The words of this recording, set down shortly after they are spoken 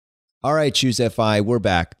All right, Choose FI, we're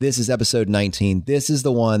back. This is episode 19. This is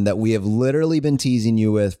the one that we have literally been teasing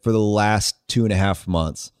you with for the last 2.5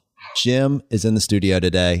 months. Jim is in the studio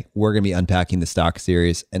today. We're going to be unpacking the stock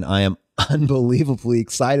series, and I am unbelievably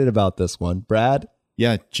excited about this one. Brad?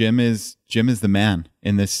 Yeah, Jim is the man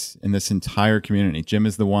in this entire community. Jim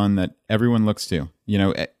is the one that everyone looks to. You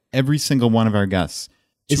know, every single one of our guests.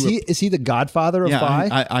 Is he the godfather of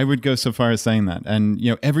FI? I would go so far as saying that. And, you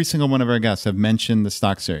know, every single one of our guests have mentioned the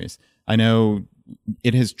stock series. I know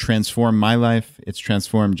it has transformed my life. It's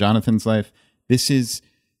transformed Jonathan's life.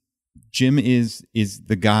 Jim is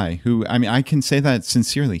the guy who, I mean, I can say that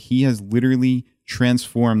sincerely. He has literally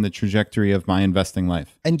transformed the trajectory of my investing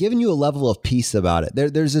life. And given you a level of peace about it.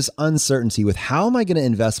 There's this uncertainty with how am I going to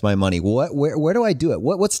invest my money? Where do I do it?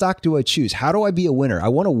 What stock do I choose? How do I be a winner? I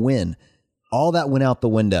want to win. All that went out the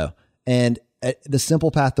window. And the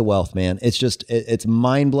simple path to wealth, man, it's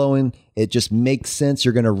mind blowing. It just makes sense.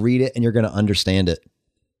 You're going to read it and you're going to understand it.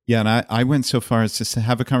 Yeah. And I went so far as to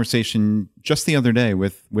have a conversation just the other day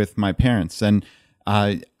with my parents. And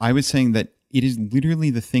I was saying that it is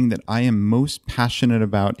literally the thing that I am most passionate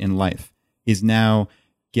about in life is now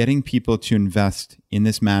getting people to invest in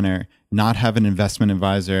this manner, not have an investment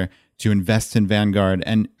advisor, to invest in Vanguard.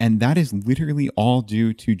 And that is literally all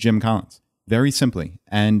due to Jim Collins, very simply.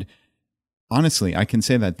 And honestly, I can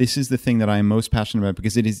say that this is the thing that I am most passionate about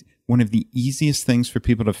because it is one of the easiest things for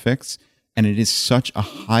people to fix. And it is such a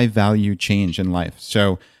high value change in life.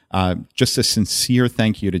 So just a sincere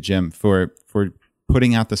thank you to Jim for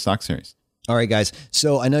putting out the stock series. All right, guys.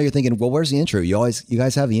 So I know you're thinking, well, where's the intro? You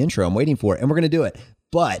guys have the intro. I'm waiting for it. And we're going to do it.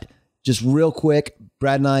 But just real quick,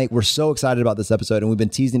 Brad and I, we're so excited about this episode and we've been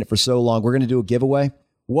teasing it for so long. We're going to do a giveaway.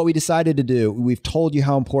 What we decided to do, we've told you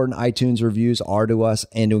how important iTunes reviews are to us.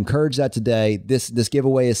 And to encourage that today, this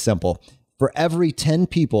giveaway is simple. For every 10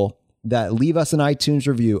 people that leave us an iTunes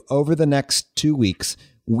review over the next 2 weeks,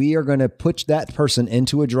 we are going to put that person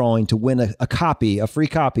into a drawing to win a free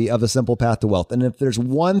copy of The Simple Path to Wealth. And if there's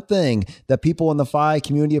one thing that people in the FI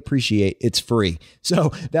community appreciate, it's free.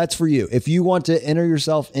 So that's for you. If you want to enter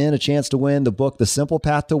yourself in a chance to win the book, The Simple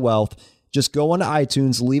Path to Wealth, just go onto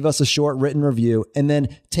iTunes, leave us a short written review, and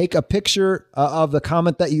then take a picture of the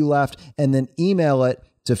comment that you left and then email it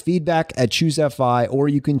to feedback@ChooseFI, or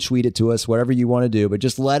you can tweet it to us, whatever you want to do. But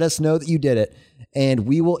just let us know that you did it, and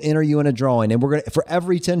we will enter you in a drawing. And we're going to, for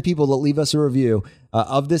every 10 people that leave us a review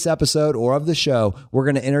of this episode or of the show, we're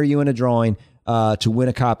going to enter you in a drawing to win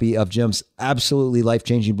a copy of Jim's absolutely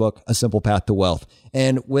life-changing book, A Simple Path to Wealth.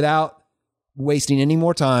 And without wasting any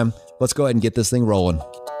more time, let's go ahead and get this thing rolling.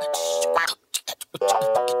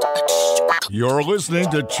 You're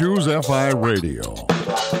listening to Choose FI Radio.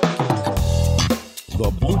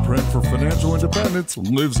 The blueprint for financial independence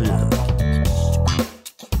lives here.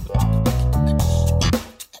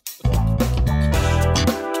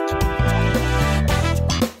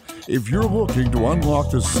 If you're looking to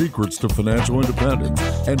unlock the secrets to financial independence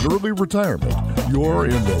and early retirement, you're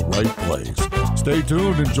in the right place. Stay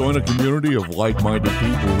tuned and join a community of like-minded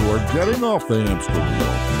people who are getting off the hamster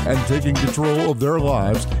wheel and taking control of their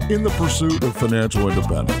lives in the pursuit of financial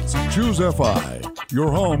independence. Choose FI,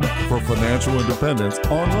 your home for financial independence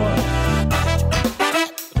online.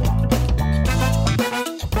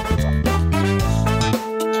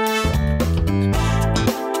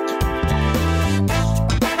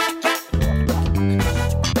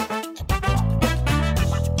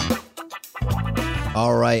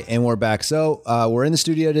 All right, and we're back. So we're in the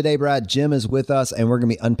studio today, Brad. Jim is with us, and we're going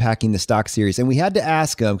to be unpacking the stock series. And we had to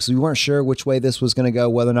ask him because we weren't sure which way this was going to go,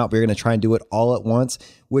 whether or not we were going to try and do it all at once,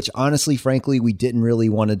 which honestly, frankly, we didn't really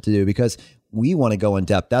want to do because we want to go in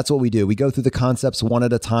depth. That's what we do. We go through the concepts one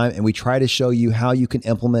at a time, and we try to show you how you can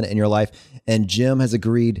implement it in your life. And Jim has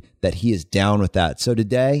agreed that he is down with that. So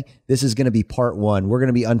today, this is going to be part one. We're going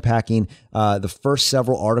to be unpacking the first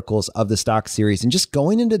several articles of the stock series and just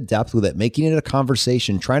going into depth with it, making it a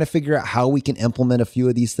conversation, trying to figure out how we can implement a few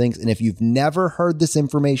of these things. And if you've never heard this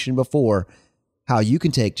information before, how you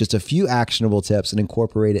can take just a few actionable tips and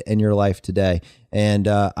incorporate it in your life today. And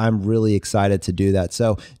I'm really excited to do that.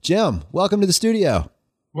 So, Jim, welcome to the studio.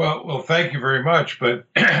 Well, thank you very much, but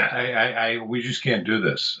we just can't do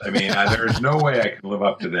this. I mean, there is no way I can live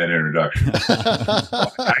up to that introduction.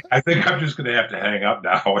 I think I'm just going to have to hang up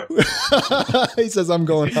now. He says, "I'm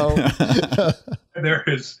going home." There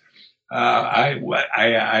is, I'm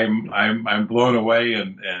blown away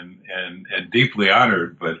and deeply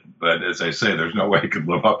honored, but as I say, there's no way I can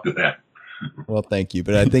live up to that. Well, thank you.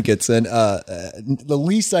 But I think it's the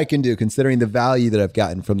least I can do considering the value that I've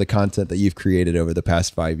gotten from the content that you've created over the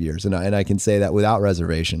past 5 years. And I can say that without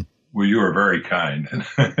reservation. Well, you are very kind.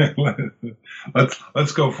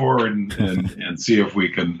 let's go forward and see if we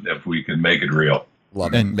can make it real.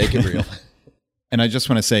 Love it. Make it real. And I just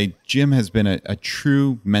want to say, Jim has been a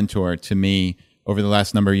true mentor to me over the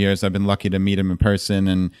last number of years. I've been lucky to meet him in person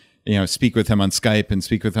and, speak with him on Skype and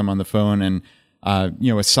speak with him on the phone. And,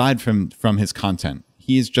 aside from his content,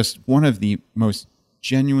 he is just one of the most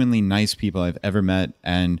genuinely nice people I've ever met.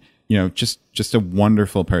 And, just a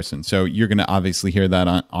wonderful person. So you're going to obviously hear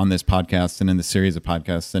that on this podcast and in the series of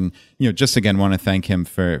podcasts. And, just again, want to thank him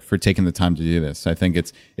for taking the time to do this. I think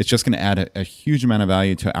it's just going to add a huge amount of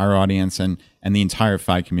value to our audience and the entire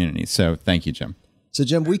FI community. So thank you, Jim. So,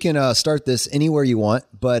 Jim, we can start this anywhere you want,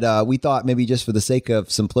 but we thought maybe just for the sake of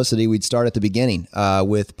simplicity, we'd start at the beginning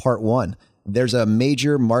with part one. There's a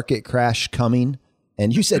major market crash coming.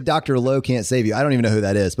 And you said Dr. Lowe can't save you. I don't even know who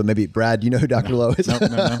that is, but maybe Brad, you know who Dr. Lowe is?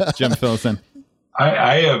 No. Jim, fill us in.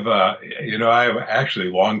 I have, I have actually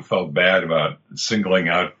long felt bad about singling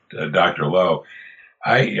out Dr. Lowe.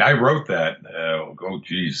 I wrote that,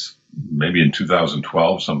 maybe in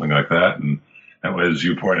 2012, something like that. And as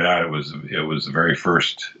you pointed out, it was the very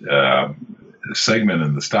first segment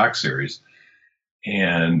in the stock series.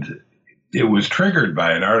 And it was triggered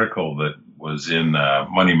by an article that was in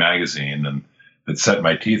Money Magazine and that set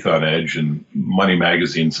my teeth on edge, and Money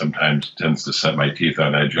Magazine sometimes tends to set my teeth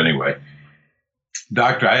on edge anyway.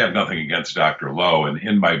 I have nothing against Dr. Lowe, and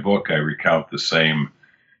in my book I recount the same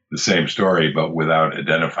story, but without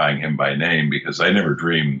identifying him by name, because I never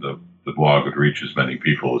dreamed the blog would reach as many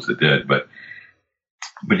people as it did. But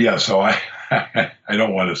yeah, so I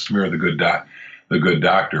don't want to smear the good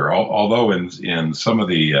doctor. Although in some of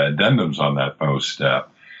the addendums on that post,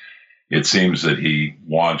 it seems that he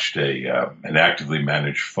launched an actively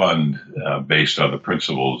managed fund based on the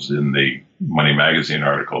principles in the Money Magazine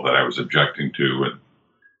article that I was objecting to,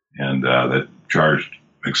 and that charged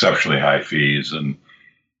exceptionally high fees and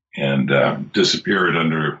disappeared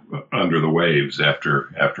under the waves after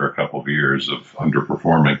a couple of years of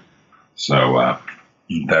underperforming. So I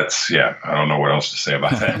don't know what else to say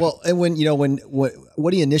about that. Well, and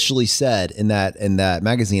what he initially said in that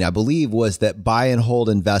magazine, I believe, was that buy and hold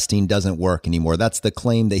investing doesn't work anymore. That's the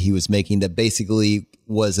claim that he was making, that basically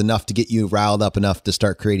was enough to get you riled up enough to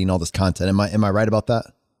start creating all this content. Am I right about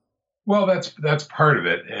that? Well, that's part of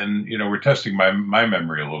it. And, we're testing my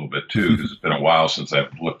memory a little bit too, because it's been a while since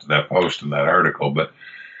I've looked at that post and that article. But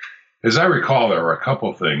as I recall, there were a couple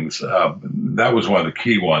of things. That was one of the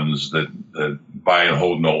key ones that buy and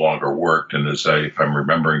hold no longer worked. And if I'm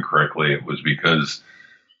remembering correctly, it was because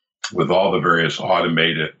with all the various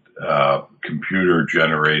automated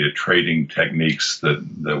computer-generated trading techniques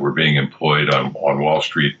that were being employed on Wall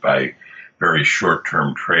Street by very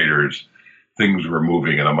short-term traders, things were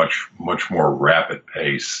moving at a much more rapid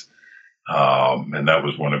pace. And that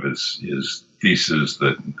was one of his thesis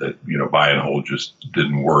that buy and hold just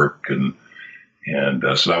didn't work, and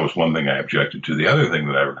so that was one thing I objected to. The other thing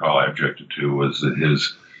that I recall I objected to was that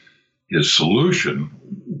his solution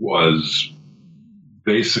was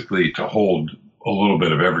basically to hold a little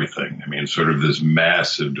bit of everything. I mean, sort of this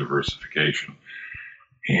massive diversification,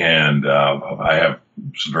 and I have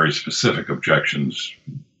some very specific objections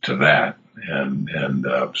to that, and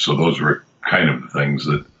so those were kind of the things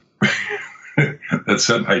that. That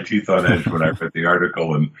set my teeth on edge when I read the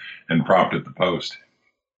article and prompted the post.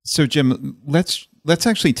 So, Jim, let's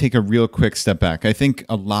actually take a real quick step back. I think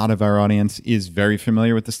a lot of our audience is very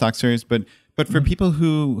familiar with the stock series, but for people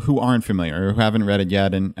who aren't familiar or who haven't read it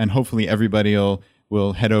yet, and hopefully everybody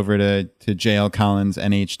will head over to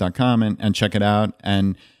jlcollinsnh.com and check it out.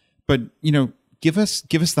 But give us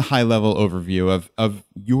the high level overview of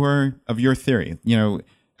your theory.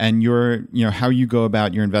 And how you go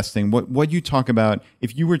about your investing, what you talk about.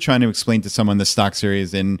 If you were trying to explain to someone the stock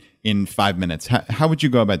series in 5 minutes, how would you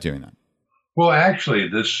go about doing that? Well, actually,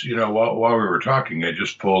 this, while we were talking, I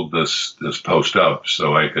just pulled this post up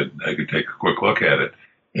so I could take a quick look at it,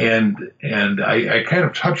 and I kind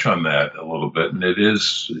of touch on that a little bit. And it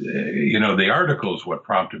is, the article is what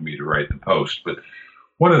prompted me to write the post. But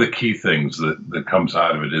one of the key things that comes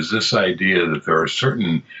out of it is this idea that there are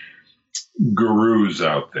certain gurus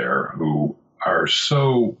out there who are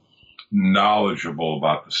so knowledgeable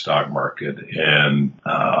about the stock market and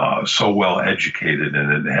so well educated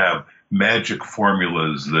in it, and have magic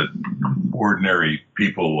formulas that ordinary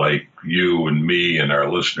people like you and me and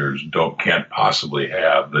our listeners can't possibly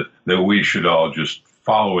have, that we should all just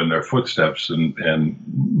follow in their footsteps and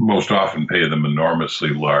most often pay them enormously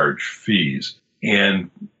large fees.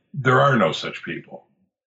 And there are no such people.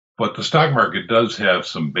 But the stock market does have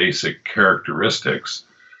some basic characteristics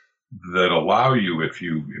that allow you, if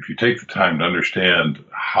you take the time to understand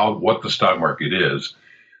what the stock market is,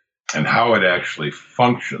 and how it actually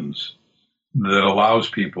functions that allows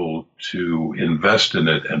people to invest in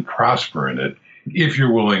it and prosper in it if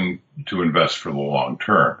you're willing to invest for the long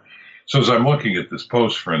term. So as I'm looking at this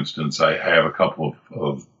post, for instance, I have a couple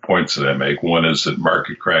of points that I make. One is that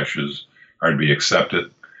market crashes are to be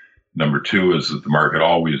accepted. Number two is that the market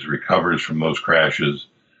always recovers from those crashes.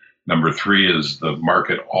 Number three is the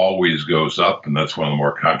market always goes up, and that's one of the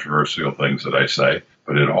more controversial things that I say,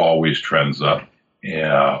 but it always trends up.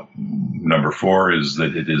 Number four is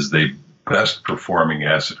that it is the best performing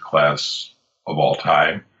asset class of all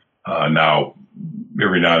time. Now,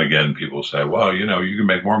 every now and again, people say, well, you can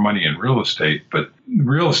make more money in real estate, but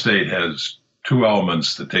real estate has two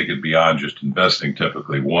elements that take it beyond just investing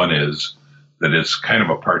typically. One is that it's kind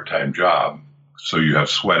of a part-time job, so you have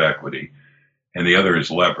sweat equity. And the other is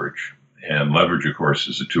leverage. And leverage, of course,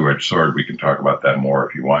 is a two-edged sword. We can talk about that more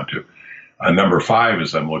if you want to. Number five,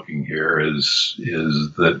 as I'm looking here, is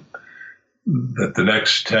that the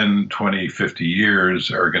next 10, 20, 50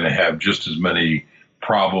 years are going to have just as many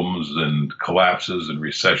problems and collapses and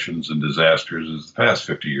recessions and disasters as the past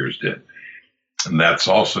 50 years did. And that's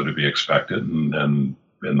also to be expected. And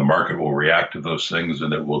the market will react to those things,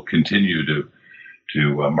 and it will continue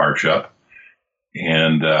to march up.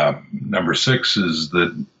 And number six is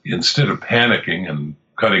that instead of panicking and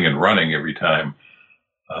cutting and running every time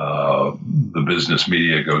the business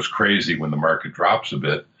media goes crazy when the market drops a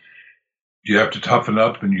bit, you have to toughen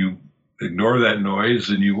up and you ignore that noise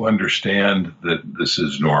and you understand that this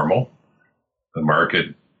is normal. The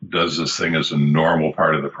market does this thing as a normal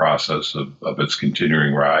part of the process of its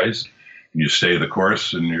continuing rise. And you stay the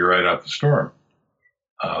course and you're right out the storm.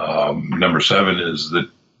 Number seven is that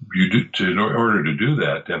in order to do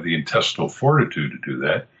that, to have the intestinal fortitude to do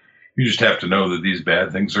that, you just have to know that these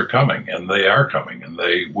bad things are coming, and they are coming, and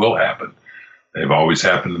they will happen. They've always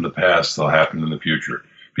happened in the past. They'll happen in the future.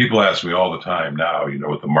 People ask me all the time now,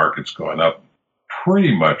 with the market's going up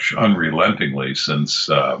pretty much unrelentingly since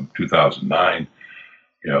 2009.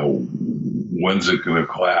 When's it going to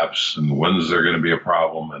collapse, and when's there going to be a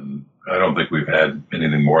problem? And I don't think we've had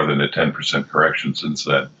anything more than a 10% correction since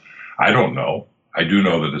then. I don't know. I do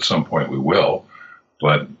know that at some point we will,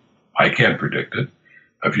 but I can't predict it.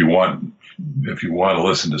 If you want to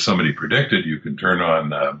listen to somebody predict it, you can turn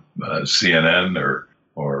on CNN or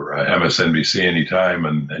MSNBC anytime,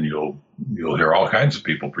 and you'll hear all kinds of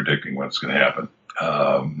people predicting what's going to happen.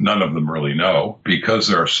 None of them really know, because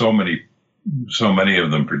there are so many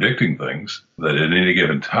of them predicting things that at any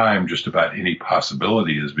given time, just about any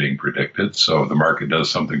possibility is being predicted. So if the market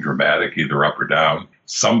does something dramatic, either up or down,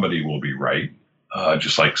 somebody will be right.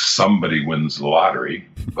 Just like somebody wins the lottery,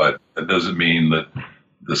 but that doesn't mean that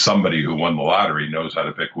the somebody who won the lottery knows how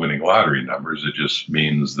to pick winning lottery numbers. It just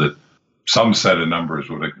means that some set of numbers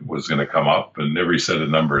was going to come up, and every set of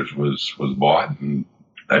numbers was bought, and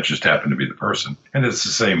that just happened to be the person. And it's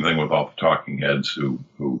the same thing with all the talking heads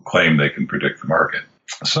who claim they can predict the market.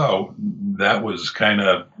 So that was kind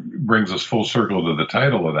of brings us full circle to the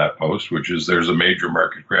title of that post, which is there's a major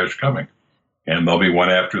market crash coming. And there'll be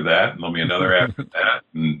one after that, and there'll be another after that.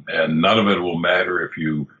 And none of it will matter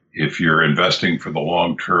if you're investing for the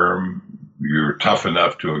long term. You're tough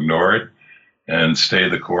enough to ignore it and stay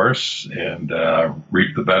the course and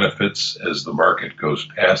reap the benefits as the market goes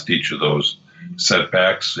past each of those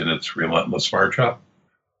setbacks in its relentless march up.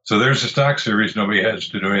 So there's a stock series. Nobody has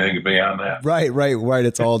to do anything beyond that. Right.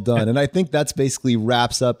 It's all done. And I think that's basically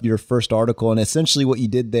wraps up your first article. And essentially what you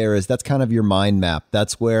did there is that's kind of your mind map.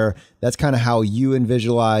 That's kind of how you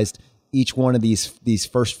visualized each one of these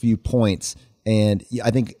first few points. And I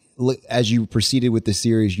think as you proceeded with the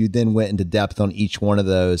series, you then went into depth on each one of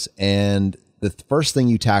those. And the first thing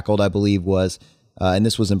you tackled, I believe, was, and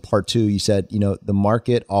this was in part 2, you said, the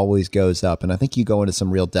market always goes up. And I think you go into some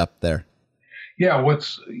real depth there. Yeah,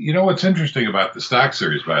 what's interesting about the stock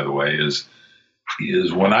series, by the way, is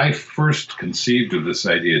when I first conceived of this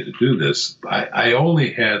idea to do this, I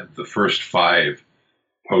only had the first 5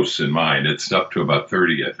 posts in mind. It's up to about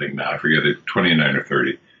 30, I think now. I forget it, 29 or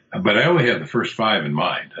 30. But I only had the first 5 in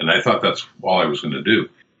mind, and I thought that's all I was going to do.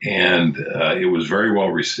 And it was very well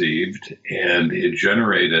received, and it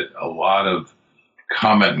generated a lot of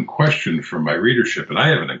comment and question from my readership. And I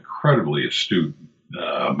have an incredibly astute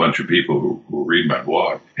a bunch of people who read my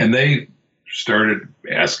blog, and they started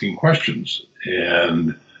asking questions,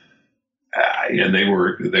 and they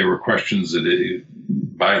were questions that,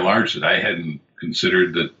 by and large, that I hadn't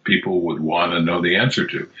considered that people would want to know the answer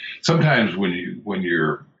to. Sometimes when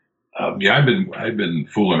you're I've been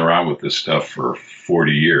fooling around with this stuff for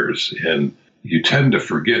 40 years, and you tend to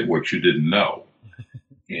forget what you didn't know,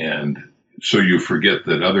 and so you forget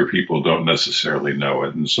that other people don't necessarily know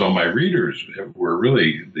it. And so my readers were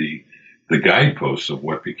really the guideposts of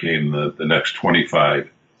what became the next 25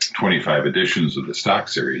 editions of the stock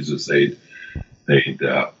series. Is they'd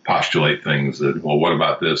postulate things that, well, what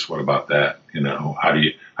about this? What about that? How do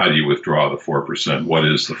you withdraw the 4%? What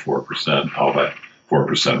is the 4%? All that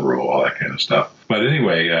 4% rule, all that kind of stuff. But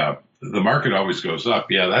anyway, the market always goes up.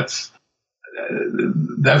 Yeah, that's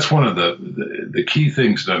one of the key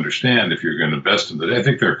things to understand if you're going to invest in it. I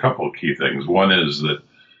think there are a couple of key things. One is that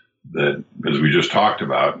as we just talked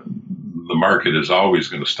about, the market is always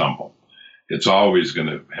going to stumble. It's always going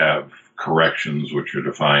to have corrections, which are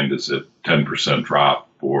defined as a 10% drop,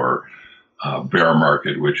 or bear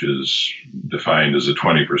market, which is defined as a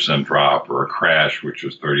 20% drop, or a crash, which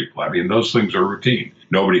is 30%. I mean, those things are routine.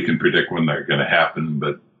 Nobody can predict when they're going to happen,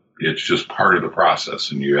 but it's just part of the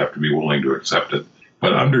process, and you have to be willing to accept it.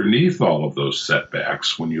 But underneath all of those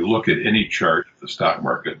setbacks, when you look at any chart of the stock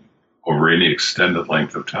market over any extended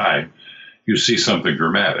length of time, you see something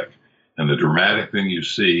dramatic. And the dramatic thing you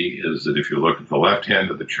see is that if you look at the left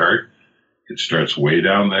hand of the chart, it starts way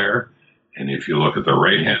down there. And if you look at the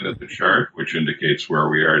right hand of the chart, which indicates where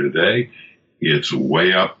we are today, it's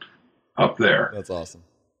way up there. That's awesome.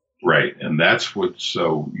 Right. And that's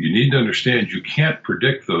so you need to understand, you can't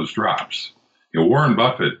predict those drops. Warren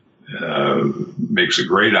Buffett makes a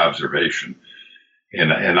great observation,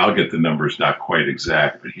 and I'll get the numbers not quite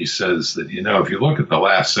exact, but he says that, if you look at the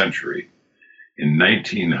last century, in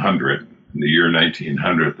the year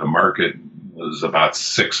 1900, the market was about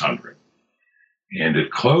 600. And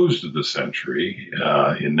it closed the century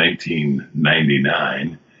in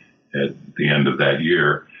 1999, at the end of that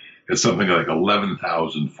year, at something like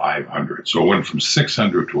 11,500. So it went from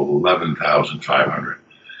 600 to 11,500.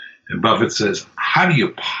 And Buffett says, how do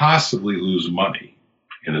you possibly lose money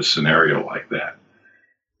in a scenario like that?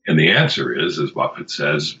 And the answer is, as Buffett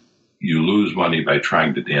says, you lose money by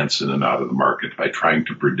trying to dance in and out of the market, by trying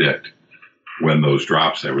to predict when those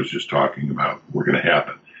drops I was just talking about were going to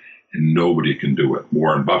happen. And nobody can do it.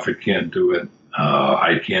 Warren Buffett can't do it.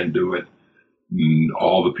 I can't do it.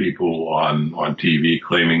 All the people on TV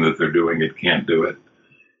claiming that they're doing it can't do it.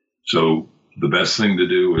 So the best thing to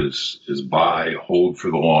do is buy, hold for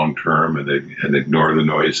the long term, and ignore the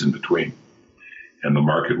noise in between. And the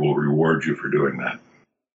market will reward you for doing that.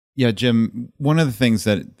 Yeah, Jim, one of the things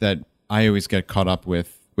that I always get caught up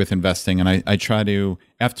with investing, and I try to,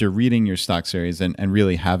 after reading your stock series and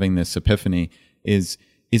really having this epiphany, is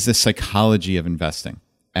the psychology of investing.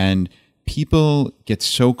 And people get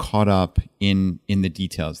so caught up in the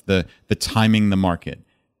details, the timing the market,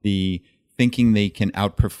 the thinking they can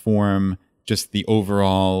outperform just the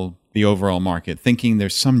overall market, thinking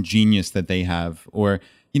there's some genius that they have, or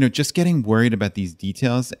just getting worried about these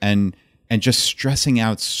details and just stressing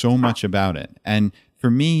out so much about it. And for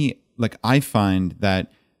me, like, I find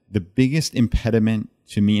that the biggest impediment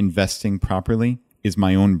to me investing properly is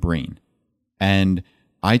my own brain. And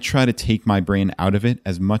I try to take my brain out of it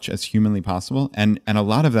as much as humanly possible. And a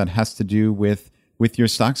lot of that has to do with your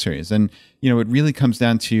stock series. And, it really comes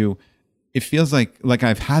down to, it feels like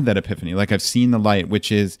I've had that epiphany, like I've seen the light,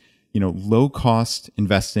 which is, low cost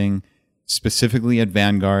investing, specifically at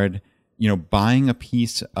Vanguard, buying a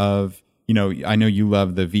piece of, I know you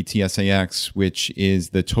love the VTSAX, which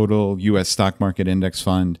is the total US stock market index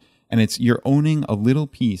fund. And you're owning a little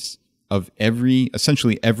piece of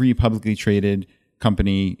essentially every publicly traded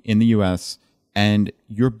company in the US, and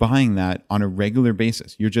you're buying that on a regular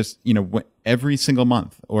basis. You're just, every single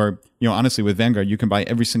month, or, honestly, with Vanguard, you can buy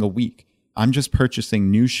every single week. I'm just purchasing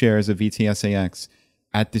new shares of VTSAX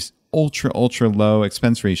at this ultra low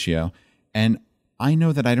expense ratio. And I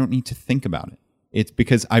know that I don't need to think about it. It's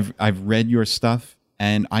because I've read your stuff,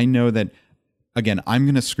 and I know that, again, I'm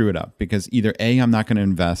going to screw it up because either A, I'm not going to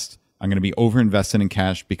invest. I'm going to be over invested in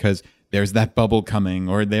cash because there's that bubble coming,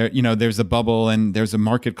 or there's a bubble and there's a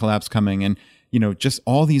market collapse coming, and just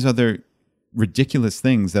all these other ridiculous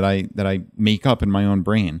things that I make up in my own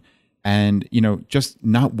brain, and just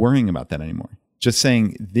not worrying about that anymore. Just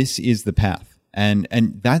saying this is the path, and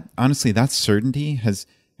that, honestly, that certainty has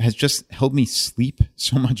just helped me sleep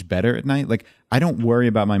so much better at night. Like, I don't worry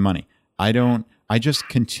about my money. I just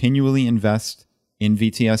continually invest in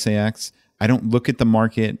VTSAX. I don't look at the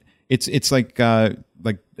market. It's like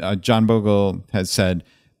John Bogle has said,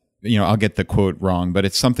 I'll get the quote wrong, but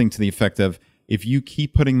it's something to the effect of, if you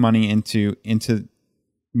keep putting money into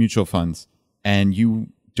mutual funds and you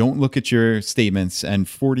don't look at your statements, and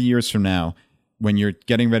 40 years from now, when you're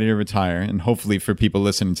getting ready to retire, and hopefully for people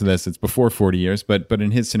listening to this, it's before 40 years, but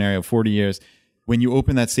in his scenario, 40 years, when you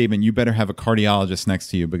open that statement, you better have a cardiologist next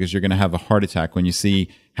to you because you're going to have a heart attack when you see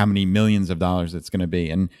how many millions of dollars it's going to be.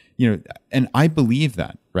 And, and I believe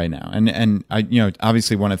that right now. And I,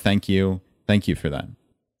 obviously want to thank you. Thank you for that.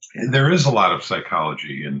 There is a lot of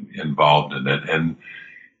psychology involved in it.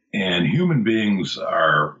 And human beings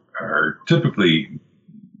are typically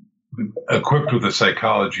equipped with a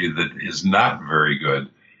psychology that is not very good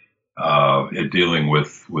at dealing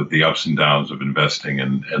with the ups and downs of investing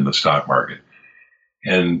in the stock market.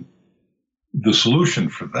 And the solution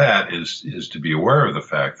for that is to be aware of the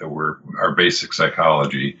fact that our basic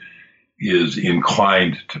psychology is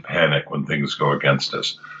inclined to panic when things go against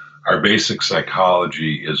us. Our basic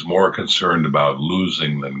psychology is more concerned about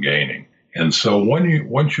losing than gaining. And so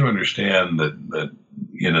once you understand that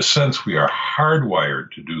in a sense we are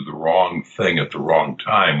hardwired to do the wrong thing at the wrong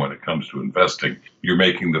time when it comes to investing, you're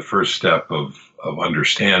making the first step of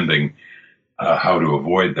understanding how to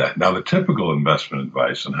avoid that. Now, the typical investment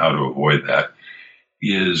advice on how to avoid that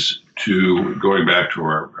is going back to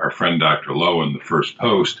our friend Dr. Lowe in the first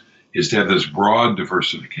post, is to have this broad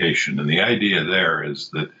diversification. And the idea there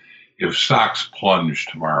is that if stocks plunge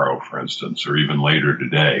tomorrow, for instance, or even later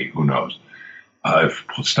today, who knows, if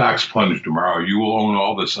stocks plunge tomorrow, you will own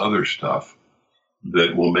all this other stuff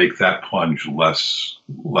that will make that plunge less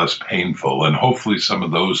painful. And hopefully some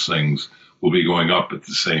of those things will be going up at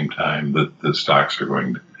the same time that the stocks are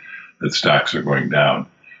going down.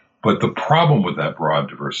 But the problem with that broad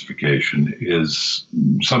diversification is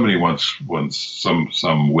somebody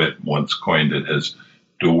some wit once coined it as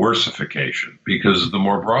diversification, because the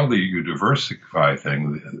more broadly you diversify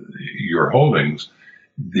your holdings,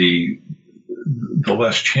 the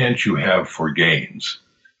less chance you have for gains.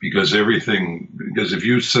 Because if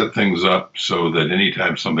you set things up so that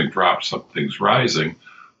anytime something drops, something's rising,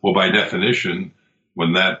 well, by definition,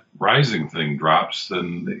 when that rising thing drops,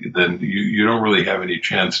 then you don't really have any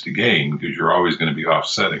chance to gain because you're always going to be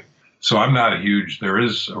offsetting. So there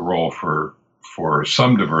is a role for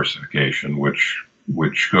some diversification, which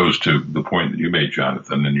goes to the point that you made,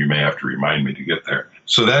 Jonathan, and you may have to remind me to get there.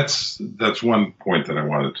 So that's one point that I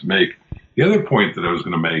wanted to make. The other point that I was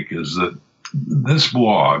going to make is that this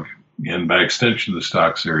blog, and by extension the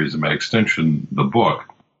stock series, and by extension the book,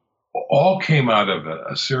 all came out of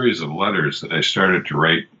a series of letters that I started to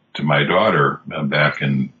write to my daughter back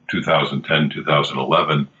in 2010,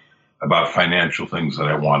 2011 about financial things that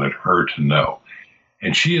I wanted her to know.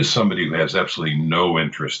 And she is somebody who has absolutely no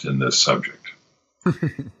interest in this subject.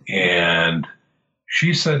 And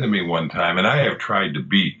she said to me one time, and I have tried to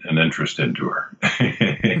beat an interest into her,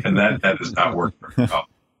 and that has not worked very well.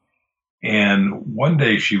 And one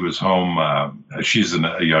day she was home. She's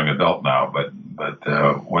a young adult now, but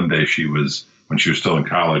one day when she was still in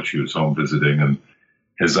college, she was home visiting, and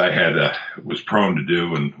as I was prone to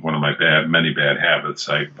do, and one of my many bad habits,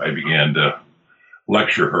 I began to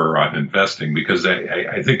lecture her on investing because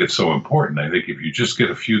I think it's so important. I think if you just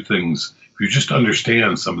get a few things, if you just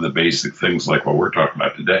understand some of the basic things like what we're talking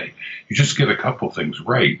about today, you just get a couple things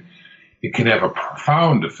right, it can have a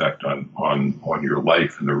profound effect on your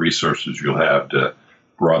life and the resources you'll have to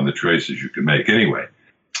broaden the choices you can make. Anyway,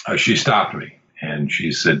 she stopped me and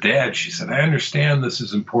she said, "Dad," she said, "I understand this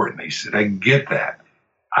is important." I said, "I get that.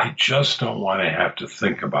 I just don't want to have to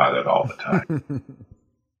think about it all the time."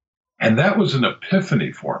 And that was an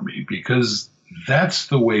epiphany for me because that's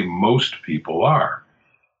the way most people are.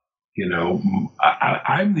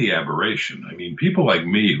 I'm the aberration. I mean, people like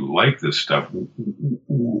me who like this stuff,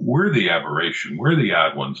 we're the aberration. We're the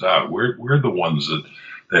odd ones out. We're the ones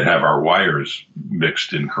that have our wires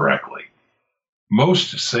mixed incorrectly.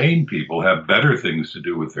 Most sane people have better things to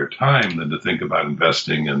do with their time than to think about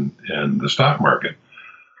investing in the stock market.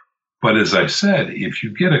 But as I said, if you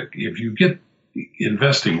get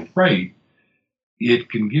investing right, it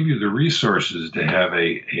can give you the resources to have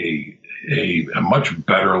a much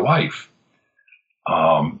better life.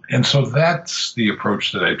 And so that's the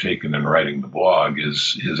approach that I've taken in writing the blog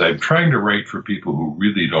is I'm trying to write for people who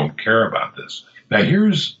really don't care about this. Now,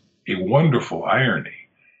 here's a wonderful irony.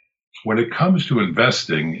 When it comes to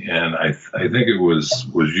investing, and I think it was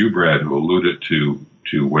you, Brad, who alluded to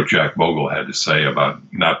what Jack Bogle had to say about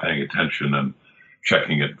not paying attention and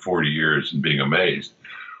checking it 40 years and being amazed.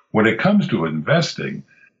 When it comes to investing,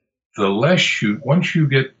 once you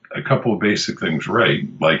get a couple of basic things right,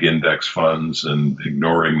 like index funds and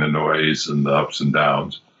ignoring the noise and the ups and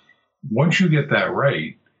downs, once you get that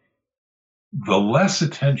right, the less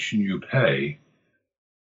attention you pay,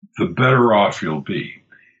 the better off you'll be.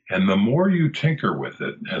 And the more you tinker with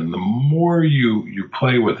it and the more you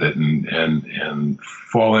play with it and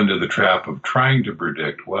fall into the trap of trying to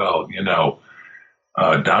predict, well,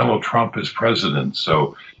 Donald Trump is president.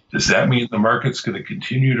 So does that mean the market's going to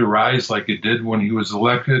continue to rise like it did when he was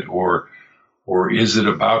elected, or is it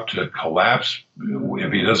about to collapse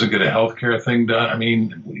if he doesn't get a healthcare thing done? I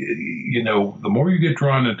mean, the more you get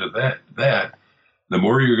drawn into that, the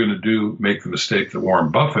more you're going to make the mistake that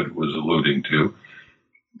Warren Buffett was alluding to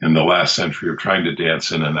in the last century of trying to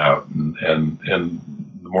dance in and out, and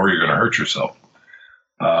the more you're going to hurt yourself.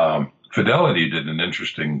 Fidelity did an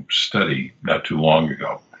interesting study not too long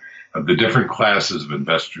ago of the different classes of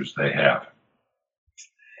investors they have,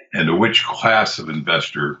 and to which class of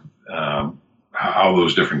investor, how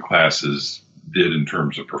those different classes did in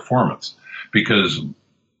terms of performance. Because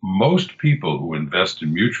most people who invest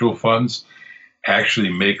in mutual funds actually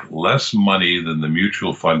make less money than the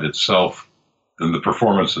mutual fund itself, than the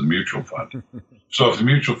performance of the mutual fund. So if the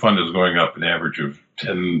mutual fund is going up an average of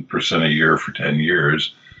 10% a year for 10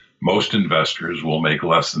 years, most investors will make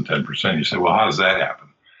less than 10%. You say, well, how does that happen?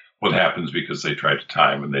 What happens because they try to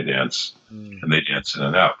time and they dance and they dance in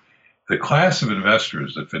and out. The class of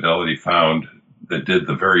investors that Fidelity found that did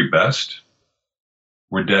the very best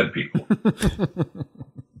were dead people.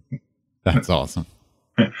 That's awesome.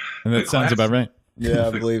 And that sounds about right. Yeah,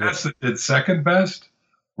 I believe it. The class that did second best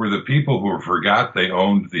were the people who forgot they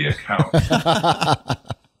owned the account.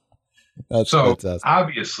 That's so fantastic.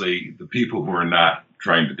 Obviously, the people who are not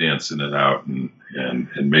trying to dance in and out and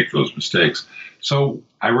make those mistakes. So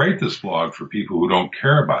I write this blog for people who don't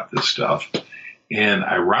care about this stuff. And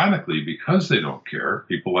ironically, because they don't care,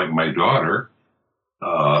 people like my daughter,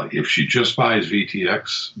 if she just buys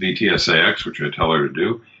VTSAX, which I tell her to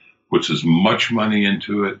do, puts as much money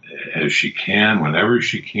into it as she can, whenever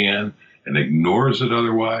she can, and ignores it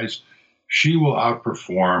otherwise, she will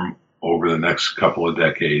outperform over the next couple of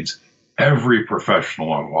decades every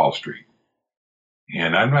professional on Wall Street.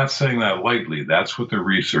 And I'm not saying that lightly. That's what the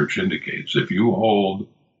research indicates. If you hold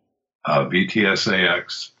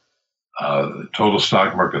VTSAX, total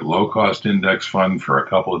stock market low-cost index fund for a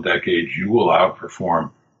couple of decades, you will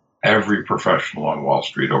outperform every professional on Wall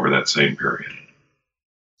Street over that same period.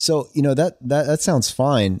 So, that sounds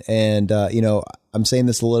fine. And, I'm saying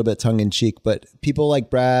this a little bit tongue in cheek, but people like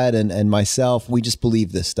Brad and myself, we just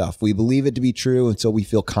believe this stuff. We believe it to be true. And so we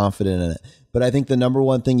feel confident in it. But I think the number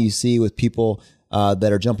one thing you see with people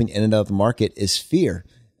that are jumping in and out of the market is fear.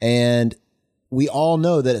 And we all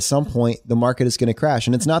know that at some point the market is going to crash.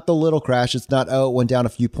 And it's not the little crash. It's not, it went down a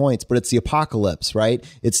few points, but it's the apocalypse, right?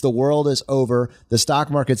 It's the world is over. The stock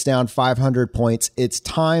market's down 500 points. It's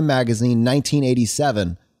Time Magazine,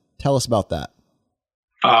 1987. Tell us about that.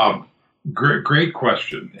 Great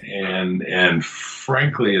question. And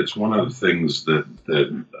frankly, it's one of the things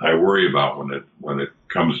that I worry about when it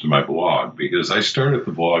comes to my blog, because I started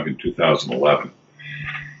the blog in 2011.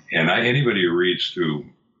 And anybody who reads through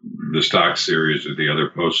the stock series or the other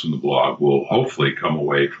posts in the blog will hopefully come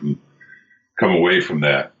away from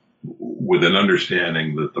that with an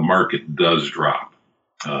understanding that the market does drop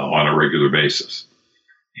on a regular basis,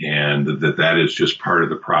 and that is just part of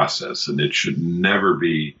the process, and it should never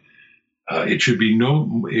be. It should be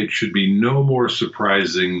no more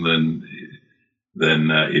surprising than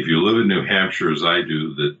if you live in New Hampshire, as I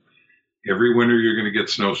do, that every winter you're going to get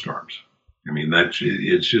snowstorms. I mean,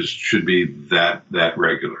 it just should be that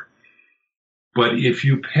regular. But if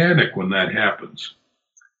you panic when that happens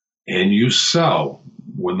and you sell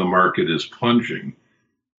when the market is plunging,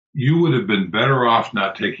 you would have been better off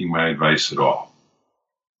not taking my advice at all.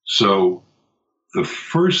 So the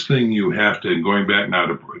first thing you have to, and going back now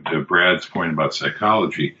to Brad's point about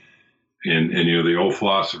psychology, and the old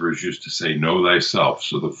philosophers used to say, know thyself.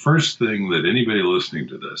 So the first thing that anybody listening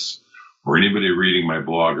to this or anybody reading my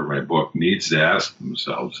blog or my book needs to ask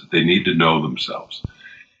themselves, they need to know themselves.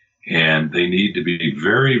 And they need to be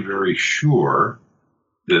very, very sure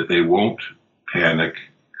that they won't panic,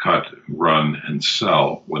 cut, run, and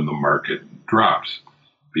sell when the market drops.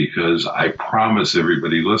 Because I promise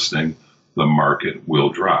everybody listening, the market will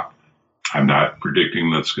drop. I'm not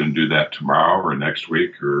predicting that's going to do that tomorrow or next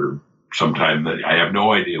week or sometime that I have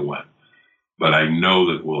no idea when, but I know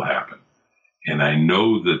that it will happen. And I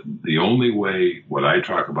know that the only way what I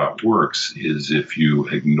talk about works is if you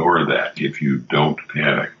ignore that, if you don't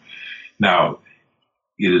panic. Now,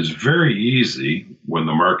 it is very easy when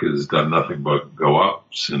the market has done nothing but go up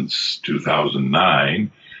since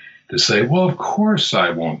 2009 to say, well, of course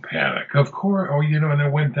I won't panic. Of course, and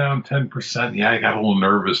it went down 10%. Yeah, I got a little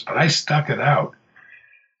nervous, but I stuck it out.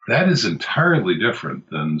 That is entirely different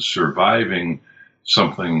than surviving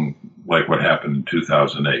something like what happened in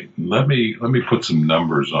 2008. Let me put some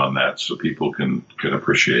numbers on that so people can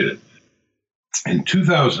appreciate it. In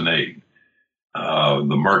 2008,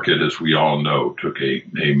 the market, as we all know, took a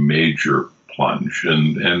major plunge,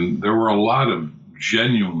 and there were a lot of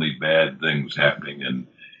genuinely bad things happening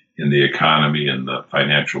in the economy and the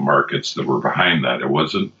financial markets that were behind that. It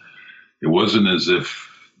wasn't as if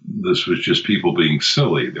this was just people being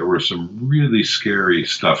silly. There was some really scary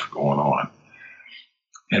stuff going on.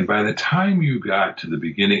 And by the time you got to the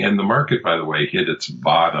beginning, and the market, by the way, hit its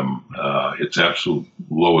bottom, its absolute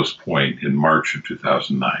lowest point in March of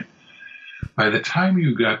 2009. By the time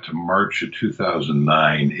you got to March of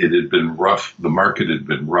 2009, it had been rough. The market had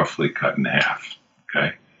been roughly cut in half.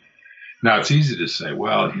 Okay. Now it's easy to say,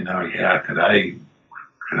 well, could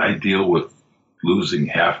I deal with losing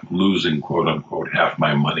quote unquote half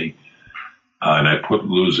my money? And I put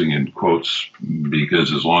losing in quotes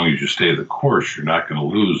because as long as you stay the course, you're not going to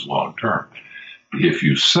lose long term. If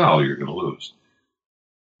you sell, you're going to lose.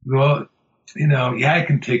 Well, I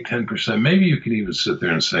can take 10%. Maybe you can even sit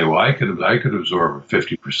there and say, well, I could absorb a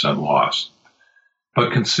 50% loss.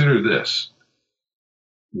 But consider this.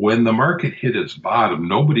 When the market hit its bottom,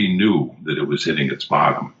 nobody knew that it was hitting its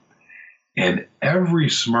bottom. And every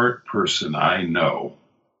smart person I know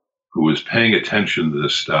who was paying attention to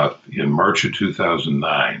this stuff in March of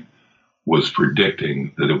 2009 was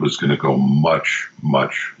predicting that it was going to go much,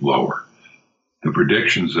 much lower. The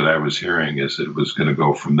predictions that I was hearing is that it was going to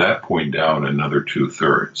go from that point down another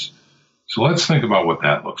 2/3. So let's think about what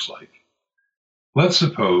that looks like. Let's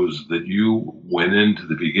suppose that you went into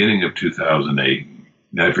the beginning of 2008,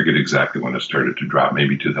 and I forget exactly when it started to drop,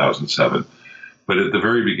 maybe 2007, but at the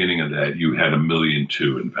very beginning of that, you had $1.2 million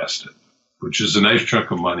invested, which is a nice chunk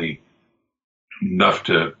of money, enough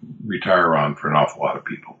to retire on for an awful lot of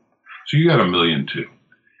people. So you got $1.2 million.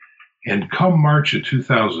 And come March of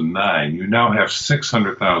 2009, you now have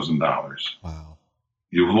 $600,000. Wow.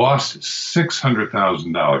 You've lost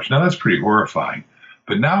 $600,000. Now that's pretty horrifying.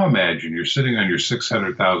 But now imagine you're sitting on your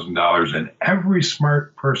 $600,000 and every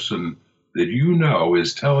smart person that you know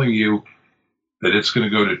is telling you that it's going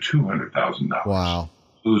to go to $200,000. Wow.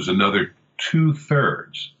 Lose another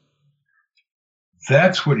 2/3.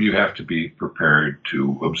 That's what you have to be prepared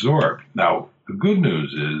to absorb. Now, the good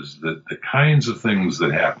news is that the kinds of things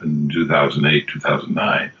that happened in 2008,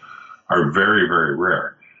 2009 are very, very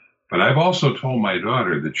rare. But I've also told my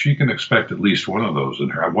daughter that she can expect at least one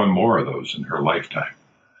more of those in her lifetime,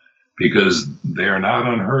 because they're not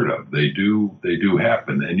unheard of. They do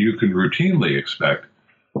happen. And you can routinely expect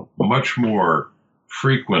much more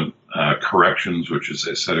frequent corrections, which, as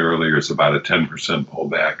I said earlier, is about a 10%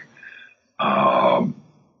 pullback.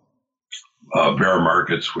 Bear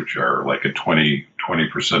markets, which are like a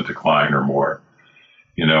 20% decline or more,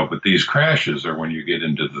 but these crashes are when you get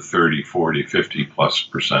into the 30, 40,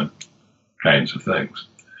 50+% kinds of things.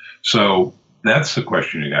 So that's the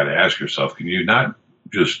question you got to ask yourself. Can you not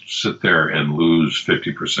just sit there and lose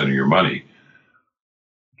 50% of your money,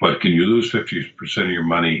 but can you lose 50% of your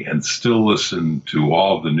money and still listen to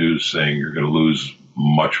all of the news saying you're going to lose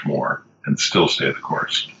much more and still stay the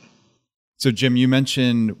course? So, Jim, you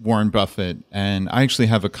mentioned Warren Buffett, and I actually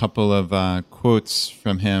have a couple of quotes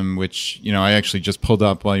from him, which, I actually just pulled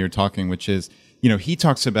up while you're talking, which is, he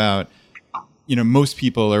talks about, most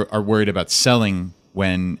people are worried about selling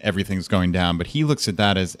when everything's going down, but he looks at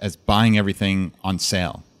that as buying everything on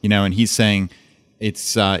sale, and he's saying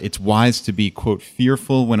it's wise to be, quote,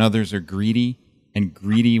 fearful when others are greedy and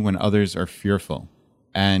greedy when others are fearful.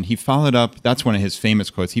 And he followed up, that's one of his famous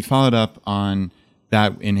quotes. He followed up on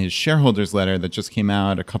that in his shareholders letter that just came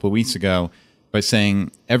out a couple of weeks ago by saying,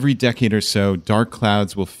 every decade or so, dark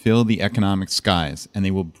clouds will fill the economic skies and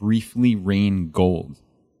they will briefly rain gold.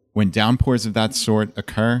 When downpours of that sort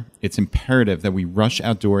occur, it's imperative that we rush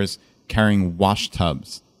outdoors carrying wash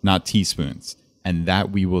tubs, not teaspoons, and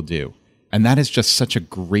that we will do. And that is just such a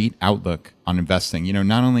great outlook on investing.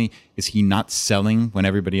 Not only is he not selling when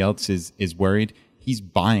everybody else is worried, he's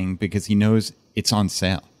buying because he knows it's on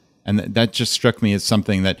sale. And that just struck me as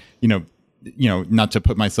something that, not to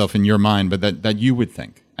put myself in your mind, but that you would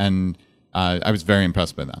think. And I was very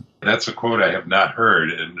impressed by that. That's a quote I have not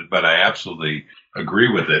heard, but I absolutely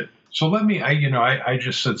agree with it. So I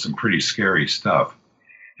just said some pretty scary stuff.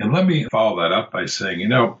 And let me follow that up by saying,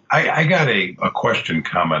 I got a question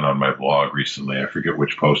comment on my blog recently. I forget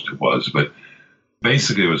which post it was, but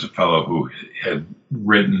basically it was a fellow who had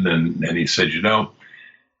written and he said,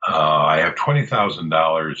 I have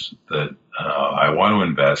 $20,000 that I want to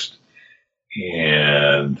invest,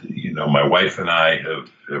 and my wife and I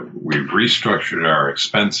we've restructured our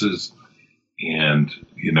expenses, and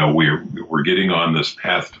we're getting on this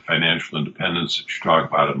path to financial independence that you talk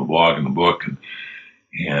about in the blog and the book,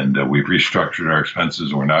 And we've restructured our expenses,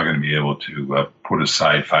 and we're now going to be able to put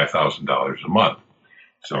aside $5,000 a month.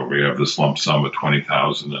 So we have this lump sum of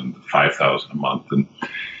 $20,000 and $5,000 a month.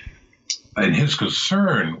 And his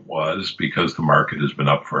concern was, because the market has been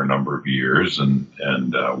up for a number of years and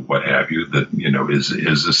what have you, that,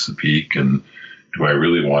 is this the peak, and do I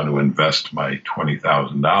really want to invest my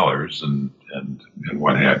 $20,000 and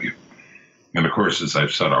what have you? And of course, as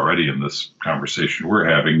I've said already in this conversation we're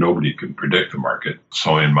having, nobody can predict the market.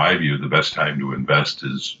 So in my view, the best time to invest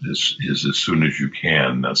is as soon as you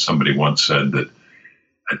can. Somebody once said that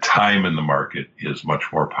a time in the market is much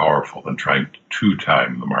more powerful than trying to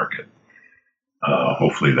time the market.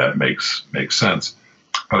 Hopefully that makes sense.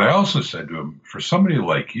 But I also said to him, for somebody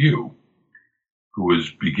like you, who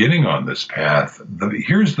is beginning on this path,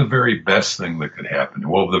 here's the very best thing that could happen.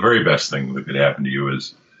 Well, the very best thing that could happen to you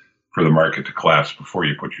is for the market to collapse before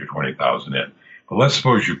you put your $20,000 in. But let's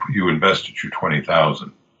suppose you invested your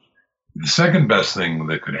 $20,000. The second best thing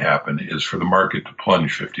that could happen is for the market to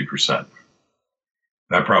plunge 50%.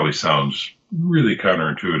 That probably sounds really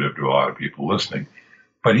counterintuitive to a lot of people listening,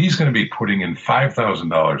 but he's going to be putting in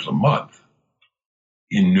 $5,000 a month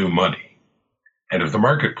in new money. And if the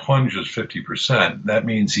market plunges 50%, that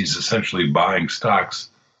means he's essentially buying stocks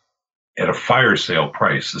at a fire sale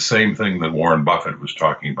price, the same thing that Warren Buffett was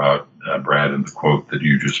talking about, Brad, in the quote that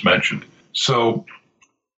you just mentioned. So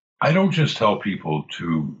I don't just tell people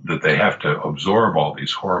that they have to absorb all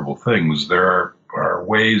these horrible things. There are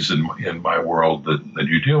ways in my world that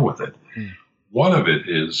you deal with it. One of it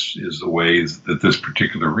is the ways that this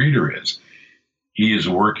particular reader is. He is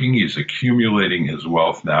working, he's accumulating his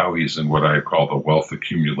wealth now. He's in what I call the wealth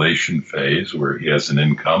accumulation phase, where he has an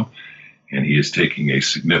income, and he is taking a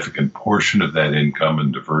significant portion of that income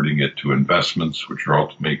and diverting it to investments, which are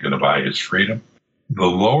ultimately going to buy his freedom. The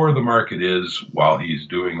lower the market is while he's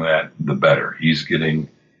doing that, the better. He's getting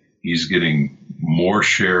more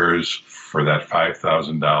shares for that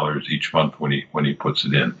 $5,000 each month when he puts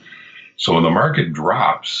it in. So when the market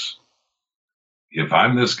drops, if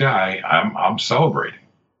I'm this guy, I'm celebrating.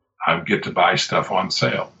 I get to buy stuff on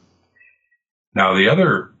sale. Now the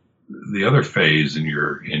other phase in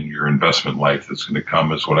your investment life that's going to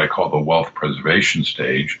come is what I call the wealth preservation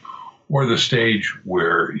stage, or the stage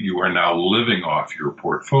where you are now living off your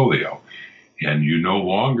portfolio, and you no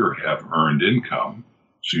longer have earned income,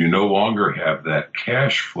 so you no longer have that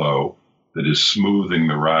cash flow that is smoothing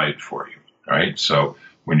the ride for you. All right. So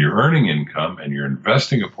when you're earning income and you're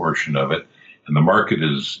investing a portion of it, and the market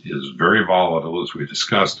is very volatile, as we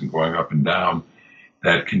discussed, and going up and down,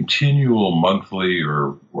 that continual monthly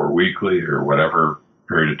or weekly or whatever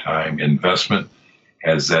period of time investment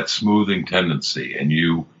has that smoothing tendency, and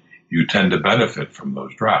you tend to benefit from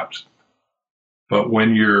those drops. But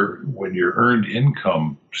when your earned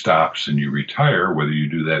income stops and you retire, whether you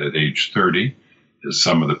do that at age 30, as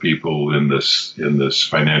some of the people in this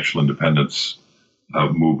financial independence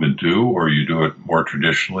movement do, or you do it more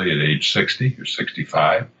traditionally at age 60 or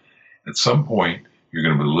 65, at some point you're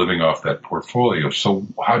going to be living off that portfolio. So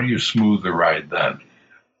how do you smooth the ride then?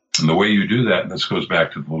 And the way you do that, and this goes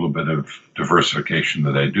back to the little bit of diversification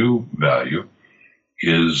that I do value,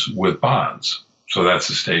 is with bonds. So that's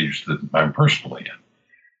the stage that I'm personally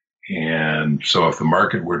in. And so if the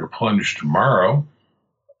market were to plunge tomorrow,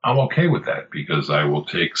 I'm okay with that, because I will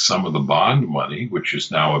take some of the bond money, which is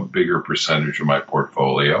now a bigger percentage of my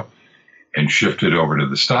portfolio, and shift it over to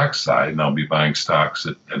the stock side, and I'll be buying stocks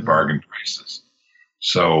at bargain prices.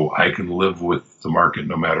 So I can live with the market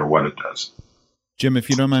no matter what it does. Jim, if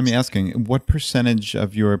you don't mind me asking, what percentage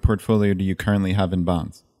of your portfolio do you currently have in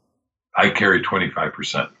bonds? I carry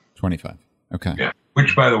 25%. 25. Okay. Yeah.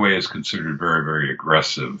 Which, by the way, is considered very, very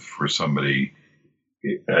aggressive for somebody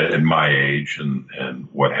at my age and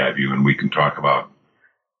what have you. And we can talk about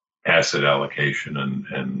asset allocation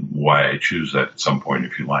and why I choose that at some point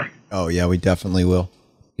if you like. Oh, yeah, we definitely will.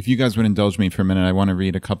 If you guys would indulge me for a minute, I want to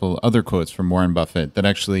read a couple other quotes from Warren Buffett that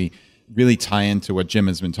actually really tie into what Jim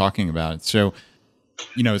has been talking about. So,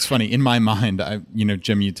 it's funny. In my mind,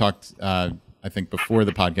 Jim, you talked, I think, before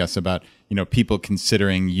the podcast about, people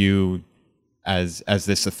considering you as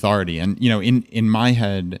this authority. And, in my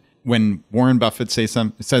head, when Warren Buffett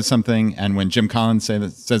says something and when Jim Collins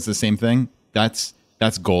says the same thing, that's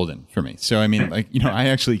golden for me. So, I mean, I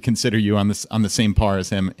actually consider you on the same par as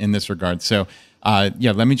him in this regard. So,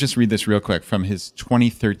 let me just read this real quick from his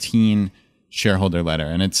 2013 shareholder letter.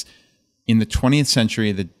 And it's, in the 20th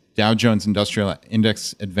century, the Dow Jones Industrial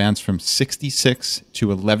Index advanced from 66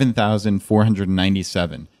 to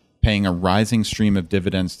 11,497, paying a rising stream of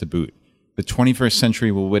dividends to boot. The 21st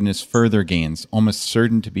century will witness further gains, almost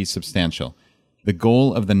certain to be substantial. The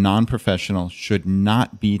goal of the non-professional should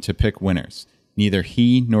not be to pick winners. Neither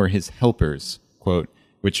he nor his helpers, quote,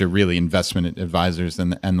 which are really investment advisors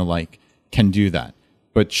and the like, can do that,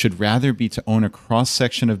 but should rather be to own a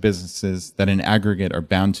cross-section of businesses that in aggregate are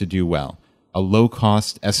bound to do well. A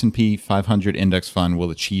low-cost S&P 500 index fund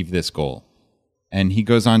will achieve this goal. And he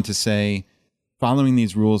goes on to say, following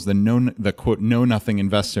these rules, the quote, know-nothing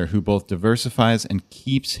investor who both diversifies and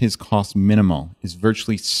keeps his costs minimal is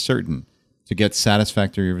virtually certain to get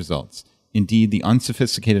satisfactory results. Indeed, the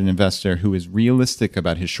unsophisticated investor who is realistic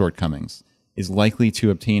about his shortcomings is likely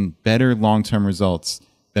to obtain better long-term results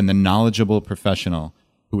than the knowledgeable professional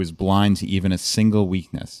who is blind to even a single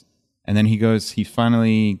weakness. And then he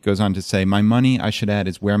finally goes on to say, my money, I should add,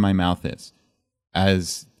 is where my mouth is.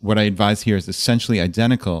 As what I advise here is essentially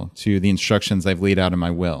identical to the instructions I've laid out in my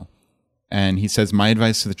will. And he says, my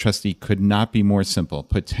advice to the trustee could not be more simple.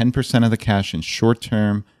 Put 10% of the cash in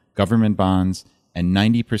short-term government bonds and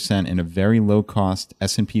 90% in a very low-cost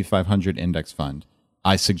S&P 500 index fund.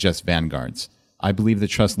 I suggest Vanguard's. I believe the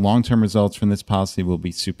trust's long-term results from this policy will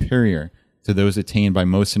be superior to those attained by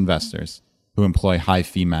most investors who employ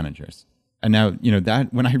high-fee managers. And now,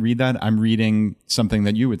 that when I read that, I'm reading something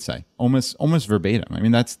that you would say, almost verbatim. I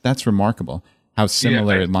mean, that's remarkable how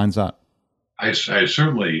similar it lines up. I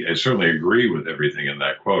certainly agree with everything in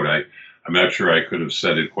that quote. I'm not sure I could have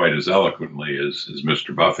said it quite as eloquently as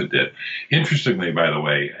Mr. Buffett did. Interestingly, by the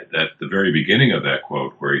way, at the very beginning of that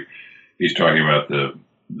quote, where he's talking about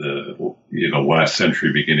the last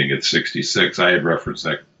century beginning at 66, I had referenced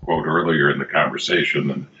that quote earlier in the conversation,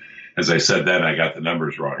 and as I said then, I got the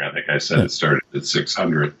numbers wrong. I think I said it started at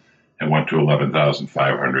 600 and went to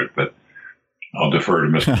 11,500, but I'll defer to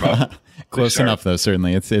Mr. Buffett. Close enough, though.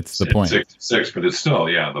 Certainly, it's the point. 66, but it's still,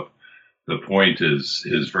 the point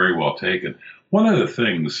is very well taken. One of the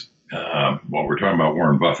things, while we're talking about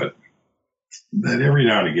Warren Buffett, that every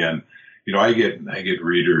now and again, I get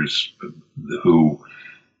readers who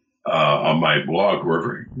on my blog who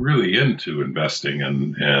are really into investing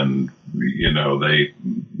and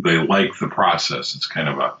they like the process. It's kind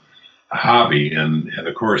of a hobby, and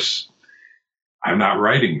of course, I'm not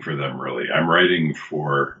writing for them really. I'm writing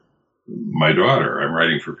for my daughter. I'm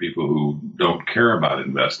writing for people who don't care about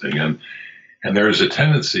investing, and there's a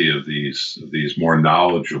tendency of these more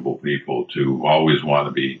knowledgeable people to always want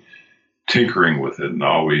to be tinkering with it and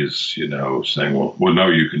always saying, well, no,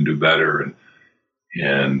 you can do better, and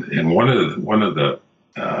one of the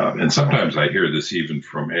and sometimes I hear this even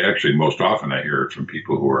from, actually most often I hear it from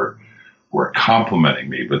people who are complimenting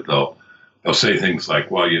me, but they'll say things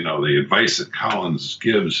like, well, the advice that Collins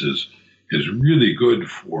gives is really good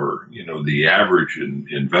for, the average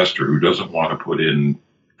investor who doesn't want to put in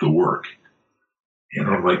the work. And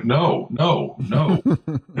I'm like, no,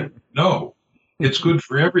 it's good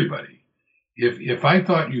for everybody. If I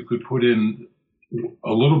thought you could put in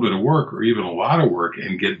a little bit of work or even a lot of work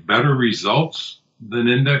and get better results than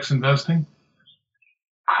index investing,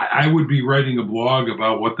 I would be writing a blog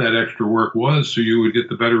about what that extra work was so you would get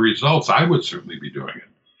the better results. I would certainly be doing it.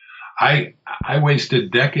 I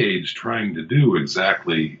wasted decades trying to do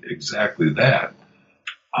exactly that.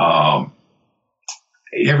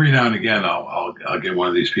 Every now and again, I'll get one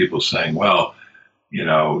of these people saying, well,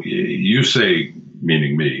 you say,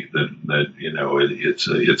 meaning me, that it's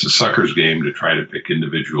a sucker's game to try to pick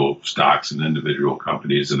individual stocks and individual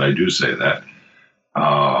companies, and I do say that.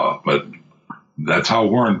 But that's how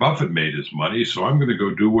Warren Buffett made his money, so I'm going to go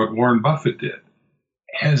do what Warren Buffett did.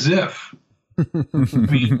 As if.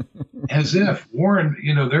 As if. Warren,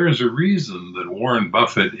 there is a reason that Warren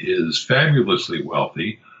Buffett is fabulously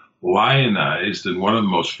wealthy, lionized, and one of the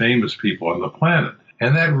most famous people on the planet.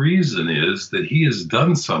 And that reason is that he has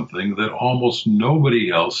done something that almost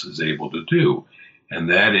nobody else is able to do, and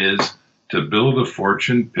that is to build a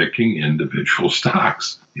fortune picking individual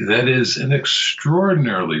stocks. That is an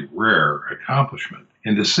extraordinarily rare accomplishment.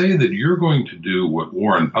 And to say that you're going to do what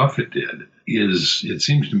Warren Buffett did it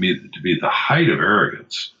seems to me to be the height of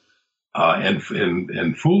arrogance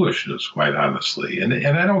and foolishness, quite honestly. And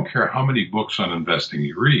I don't care how many books on investing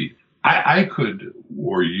you read. I could,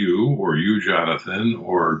 or you, Jonathan,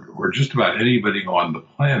 or just about anybody on the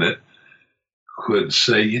planet could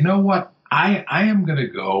say, you know what, I am going to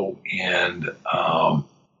go and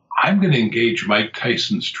I'm going to engage Mike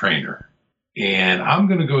Tyson's trainer. And I'm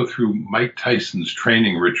going to go through Mike Tyson's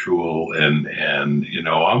training ritual, and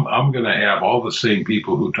I'm going to have all the same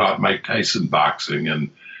people who taught Mike Tyson boxing,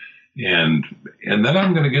 and then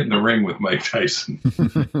I'm going to get in the ring with Mike Tyson.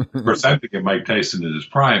 Of course, I think of Mike Tyson in his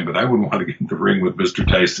prime, but I wouldn't want to get in the ring with Mr.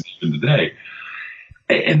 Tyson even today.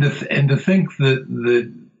 And to think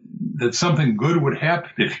that something good would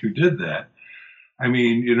happen if you did that, I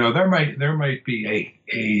mean, there might be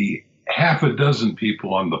a half a dozen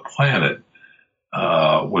people on the planet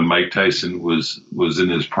when Mike Tyson was in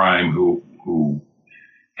his prime who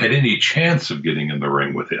had any chance of getting in the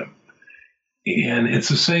ring with him. And it's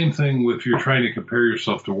the same thing if you're trying to compare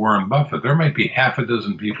yourself to Warren Buffett. There might be half a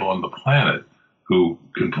dozen people on the planet who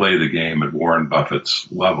can play the game at Warren Buffett's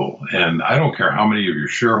level. And I don't care how many of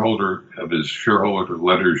his shareholder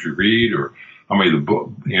letters you read, or how many of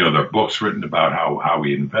the books written about how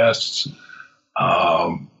he invests.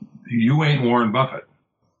 You ain't Warren Buffett.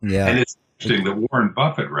 Yeah. And it's interesting that Warren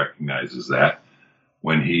Buffett recognizes that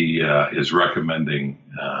when he is recommending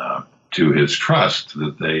to his trust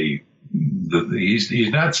that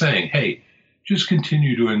he's not saying, hey, just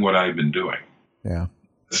continue doing what I've been doing. Yeah.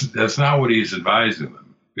 That's not what he's advising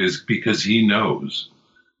them, is because he knows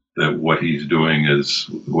that what he's doing is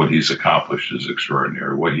what he's accomplished is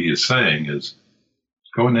extraordinary. What he is saying is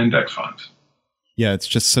go in index funds. Yeah, it's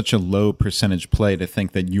just such a low percentage play to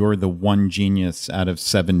think that you're the one genius out of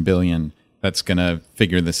 7 billion that's going to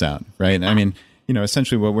figure this out, right? I mean,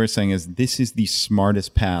 essentially what we're saying is this is the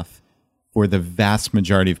smartest path for the vast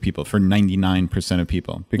majority of people, for 99% of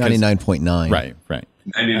people. 99.9. Right.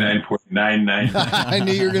 99.999. I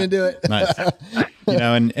knew you were going to do it. Nice.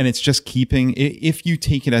 And it's just keeping, if you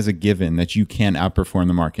take it as a given that you can outperform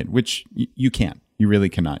the market, which you can't, you really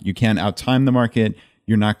cannot. You can't outtime the market.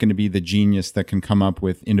 You're not going to be the genius that can come up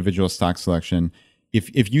with individual stock selection.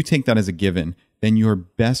 If you take that as a given, then your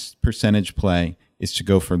best percentage play is to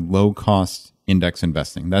go for low cost index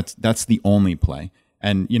investing. That's the only play.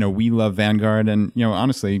 And, we love Vanguard, and,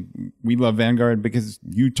 honestly, we love Vanguard because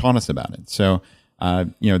you taught us about it. So,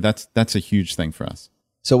 that's a huge thing for us.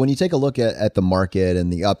 So when you take a look at the market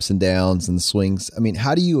and the ups and downs and the swings, I mean,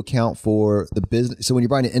 how do you account for the business? So when you're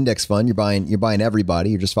buying an index fund, you're buying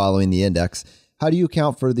everybody, you're just following the index. How do you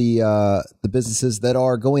account for the businesses that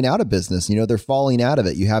are going out of business? They're falling out of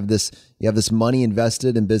it. You have this money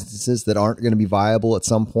invested in businesses that aren't going to be viable at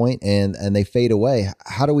some point, and they fade away.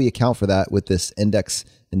 How do we account for that with this index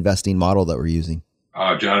investing model that we're using?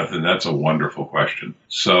 Jonathan, that's a wonderful question.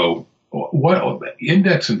 So what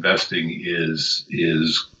index investing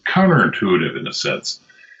is counterintuitive in a sense.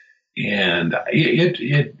 And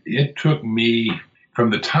it took me, from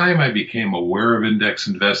the time I became aware of index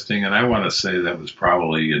investing, and I want to say that was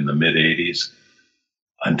probably in the mid-'80s,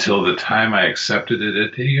 until the time I accepted it,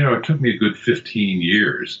 it took me a good 15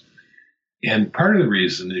 years. And part of the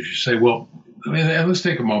reason is you say, well, let's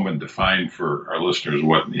take a moment and define for our listeners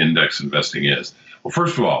what index investing is. Well,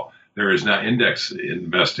 first of all, there is now index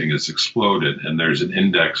investing has exploded, and there's an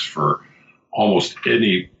index for almost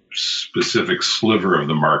any specific sliver of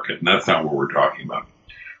the market, and that's not what we're talking about.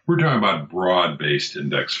 We're talking about broad-based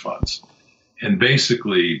index funds. And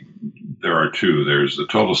basically, there are two. There's the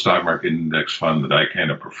total stock market index fund that I kind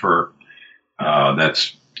of prefer.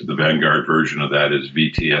 That's the Vanguard version of that is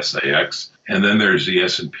VTSAX. And then there's the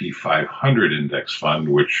S&P 500 index fund,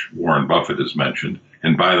 which Warren Buffett has mentioned.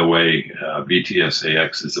 And by the way,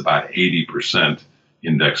 VTSAX is about 80%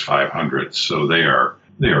 index 500. So they are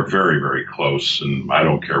very, very close. And I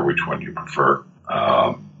don't care which one you prefer.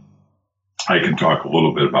 I can talk a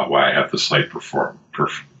little bit about why I have the slight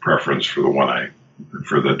preference for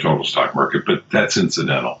the total stock market, but that's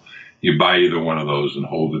incidental. You buy either one of those and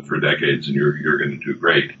hold it for decades, and you're going to do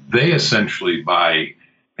great. They essentially buy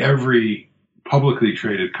every publicly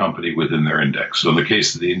traded company within their index. So in the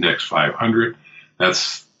case of the index 500,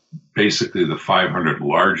 that's basically the 500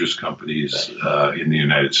 largest companies in the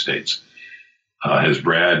United States. As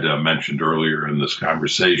Brad mentioned earlier in this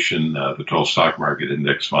conversation, the Total Stock Market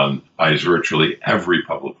Index Fund buys virtually every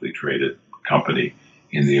publicly traded company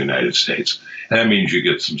in the United States. And that means you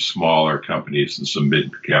get some smaller companies and some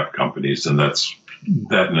mid-cap companies, and that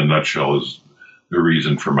in a nutshell is the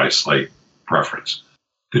reason for my slight preference.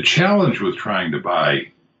 The challenge with trying to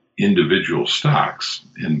buy individual stocks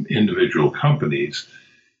and individual companies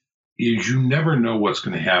is you never know what's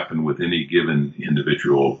going to happen with any given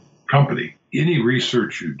individual company. Any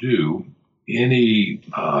research you do, any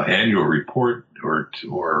annual report or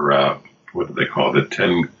what do they call it? It's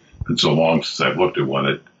been so long since I've looked at one.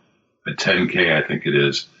 A 10K, I think it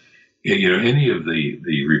is. Any of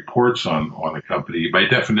the reports on a company, by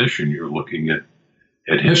definition, you're looking at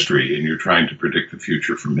history and you're trying to predict the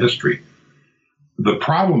future from history. The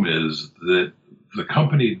problem is that the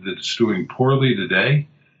company that's doing poorly today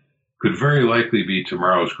could very likely be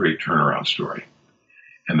tomorrow's great turnaround story.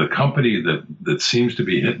 And the company that seems to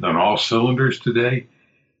be hitting on all cylinders today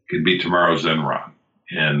could be tomorrow's Enron,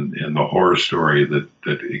 and the horror story that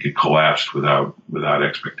it could collapse without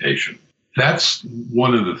expectation. That's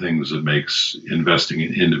one of the things that makes investing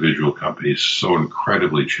in individual companies so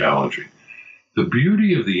incredibly challenging. The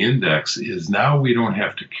beauty of the index is now we don't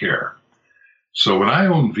have to care. So when I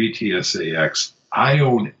own VTSAX, I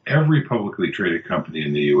own every publicly traded company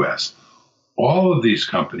in the U.S. All of these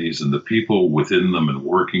companies and the people within them and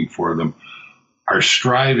working for them are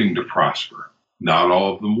striving to prosper. Not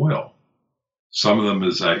all of them will. Some of them,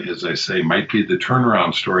 as I say, might be the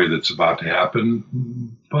turnaround story that's about to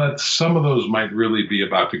happen, but some of those might really be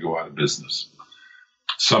about to go out of business.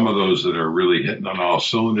 Some of those that are really hitting on all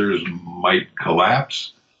cylinders might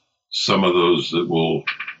collapse. Some of those that will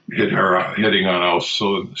hitting on all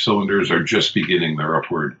cylinders are just beginning their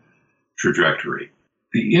upward trajectory.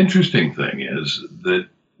 The interesting thing is that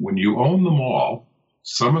when you own them all,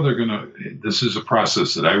 this is a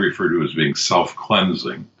process that I refer to as being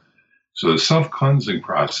self-cleansing. So the self-cleansing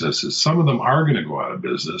process is some of them are going to go out of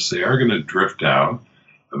business. They are going to drift down.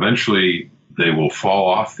 Eventually, they will fall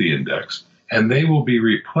off the index, and they will be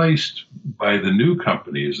replaced by the new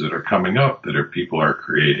companies that are coming up that people are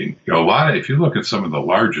creating. If you look at some of the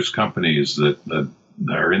largest companies that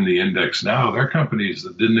are in the index now, they're companies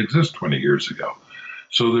that didn't exist 20 years ago.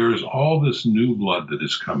 So there's all this new blood that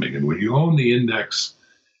is coming. And when you own the index,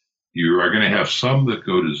 you are going to have some that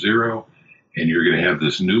go to zero, and you're going to have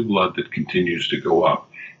this new blood that continues to go up.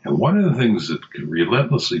 And one of the things that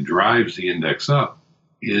relentlessly drives the index up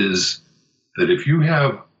is that if you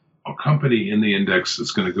have a company in the index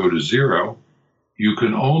that's going to go to zero, you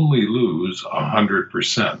can only lose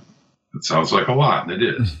 100%. It sounds like a lot, and it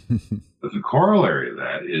is. But the corollary of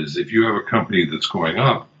that is if you have a company that's going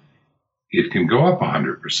up, it can go up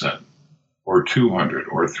 100%, or 200,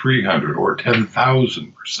 or 300, or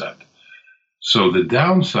 10,000%. So the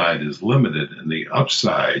downside is limited and the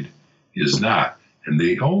upside is not. And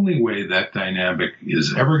the only way that dynamic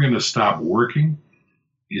is ever going to stop working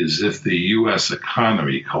is if the U.S.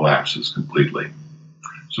 economy collapses completely.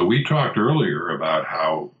 So we talked earlier about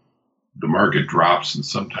how the market drops, and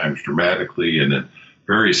sometimes dramatically and in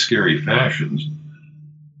very scary fashions.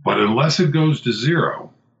 But unless it goes to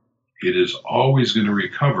zero, it is always going to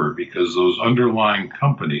recover because those underlying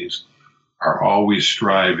companies are always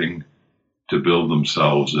striving to build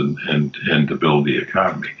themselves and to build the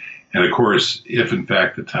economy. And of course, if in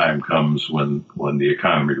fact the time comes when the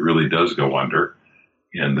economy really does go under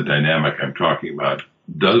and the dynamic I'm talking about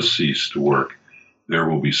does cease to work, there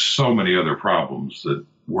will be so many other problems that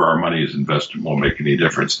where our money is invested won't make any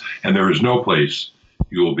difference. And there is no place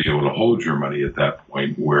you will be able to hold your money at that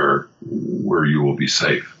point where you will be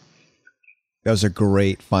safe. Those are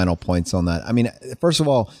great final points on that. I mean, first of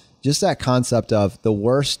all, just that concept of the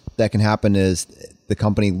worst that can happen is the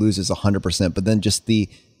company loses 100%, but then just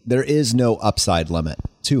there is no upside limit,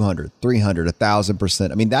 200, 300,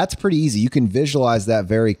 1,000%. I mean, that's pretty easy. You can visualize that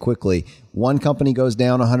very quickly. One company goes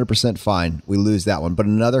down 100%, fine, we lose that one. But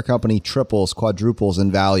another company triples, quadruples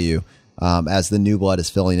in value as the new blood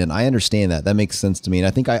is filling in. I understand that. That makes sense to me. And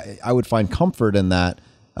I think I would find comfort in that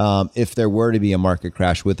if there were to be a market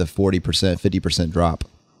crash with a 40%, 50% drop.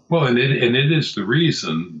 Well, and it is the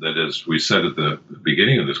reason that, as we said at the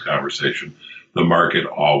beginning of this conversation, the market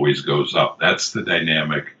always goes up. That's the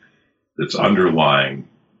dynamic that's underlying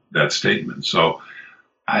that statement. So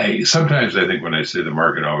sometimes I think when I say the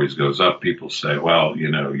market always goes up, people say, well,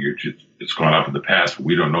 it's gone up in the past, but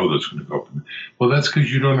we don't know that it's going to go up. Well, that's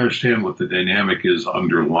because you don't understand what the dynamic is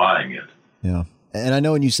underlying it. Yeah. And I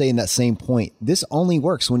know when you say in that same point, this only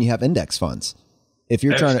works when you have index funds. If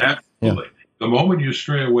you're trying to... Absolutely. Yeah. The moment you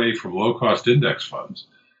stray away from low-cost index funds,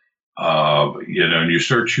 and you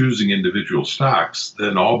start choosing individual stocks,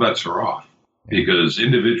 then all bets are off. Because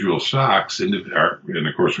individual stocks, and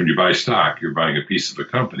of course, when you buy stock, you're buying a piece of a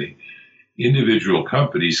company. Individual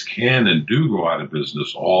companies can and do go out of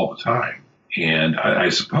business all the time. And I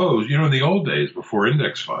suppose, in the old days, before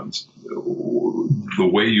index funds, the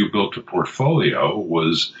way you built a portfolio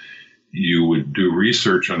was you would do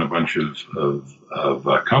research on a bunch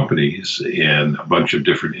of companies and a bunch of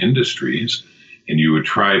different industries, and you would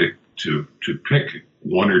try to pick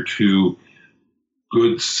one or two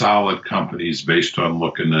good, solid companies based on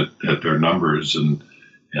looking at their numbers and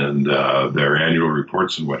their annual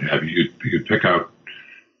reports and what have you. You'd pick out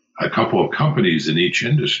a couple of companies in each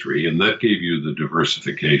industry, and that gave you the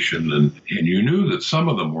diversification, and you knew that some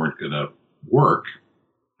of them weren't going to work,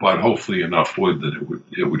 but hopefully enough would that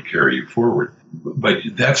it would carry you forward. But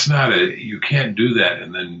that's not you can't do that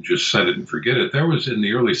and then just set it and forget it. There was, in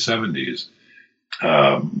the early 70s,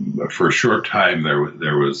 for a short time,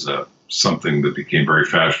 there was something that became very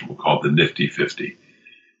fashionable called the Nifty 50.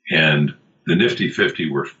 And the Nifty 50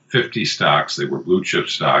 were 50 stocks. They were blue chip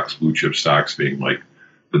stocks being like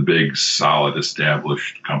the big, solid,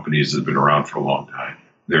 established companies that have been around for a long time.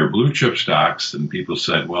 They're blue chip stocks, and people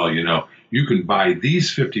said, well, you can buy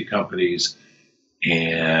these 50 companies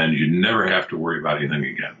and you never have to worry about anything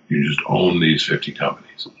again. You just own these 50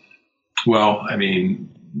 companies. Well, I mean,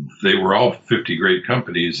 they were all 50 great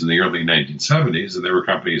companies in the early 1970s, and there were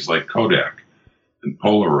companies like Kodak and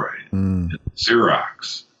Polaroid and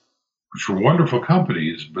Xerox, which were wonderful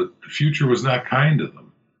companies, but the future was not kind to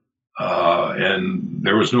them. And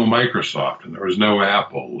there was no Microsoft, and there was no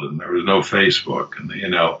Apple, and there was no Facebook, and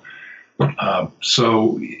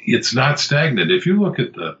so it's not stagnant. If you look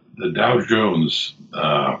at the Dow Jones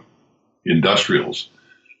industrials,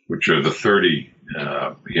 which are the 30,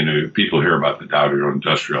 people hear about the Dow Jones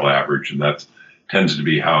Industrial Average, and that tends to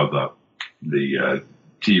be how the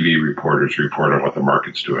TV reporters report on what the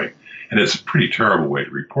market's doing. And it's a pretty terrible way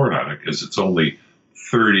to report on it because it's only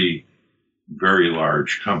 30 very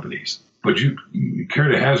large companies. But you care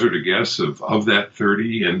to hazard a guess of that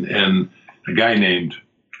 30? And a guy named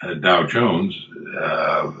Dow Jones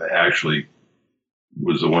actually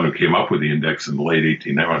was the one who came up with the index in the late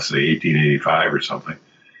 1885 or something.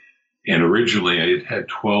 And originally it had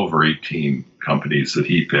 12 or 18 companies that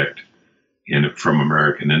he picked from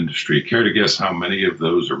American industry. Care to guess how many of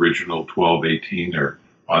those original 12, 18 are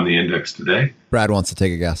on the index today? Brad wants to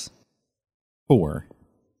take a guess. 4.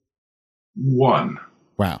 1.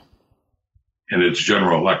 Wow. And it's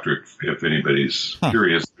General Electric, if anybody's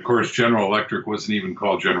curious. Of course, General Electric wasn't even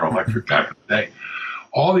called General Electric back in the day.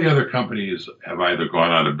 All the other companies have either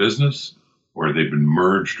gone out of business, or they've been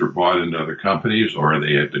merged or bought into other companies, or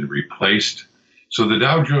they have been replaced. So the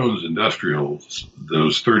Dow Jones Industrials,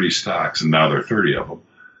 those 30 stocks, and now there are 30 of them,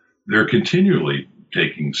 they're continually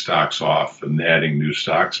taking stocks off and adding new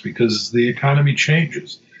stocks because the economy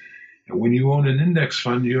changes. And when you own an index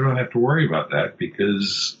fund, you don't have to worry about that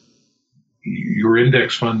because your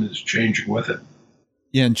index fund is changing with it.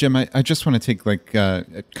 Yeah, and Jim, I just want to take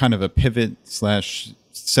kind of a pivot /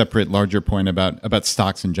 separate larger point about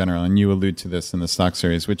stocks in general, and you allude to this in the stock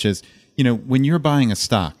series, which is, when you're buying a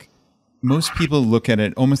stock, most people look at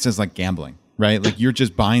it almost as like gambling, right? Like you're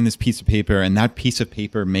just buying this piece of paper, and that piece of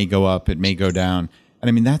paper may go up, it may go down. And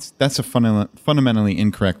I mean, that's a fundamentally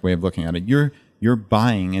incorrect way of looking at it. You're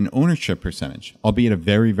buying an ownership percentage, albeit a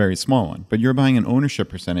very, very small one, but you're buying an ownership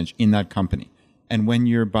percentage in that company. And when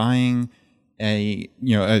you're buying a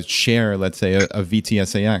share, let's say a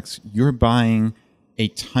VTSAX, you're buying a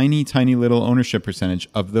tiny, tiny little ownership percentage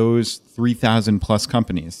of those 3,000 plus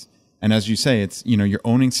companies. And as you say, it's, you're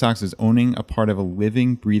owning stocks is owning a part of a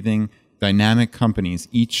living, breathing, dynamic companies,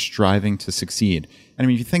 each striving to succeed. And I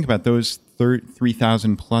mean, if you think about those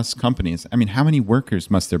 3,000 plus companies, I mean, how many workers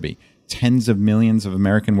must there be? Tens of millions of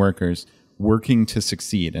American workers working to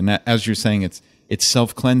succeed. And that, as you're saying, it's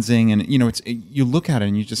self-cleansing, and you look at it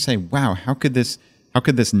and you just say, wow, how could this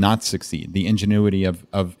not succeed? The ingenuity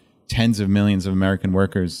of tens of millions of American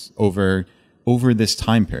workers over this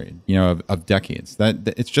time period, of decades.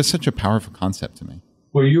 That it's just such a powerful concept to me.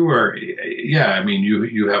 Well, I mean,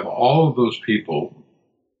 you have all of those people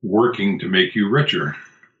working to make you richer.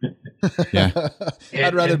 Yeah.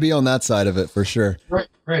 I'd rather be on that side of it for sure.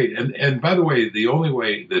 Right. And by the way, the only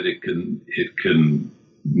way that it can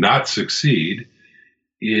not succeed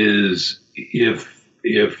is if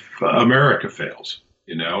America fails.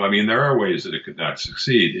 I mean, there are ways that it could not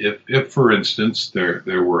succeed. If for instance,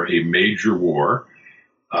 there were a major war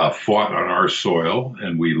fought on our soil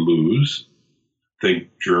and we lose, think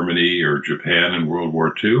Germany or Japan in World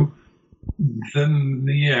War II, then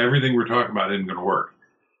everything we're talking about isn't going to work.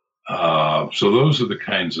 So those are the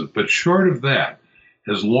kinds of, but short of that,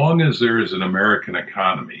 as long as there is an American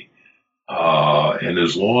economy, and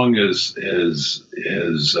as long as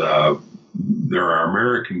there are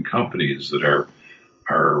American companies that are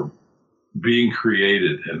being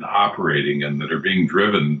created and operating and that are being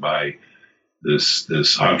driven by this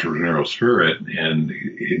entrepreneurial spirit and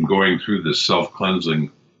in going through this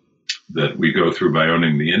self-cleansing that we go through by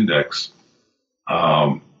owning the index,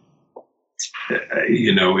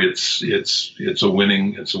 it's a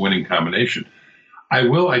winning combination.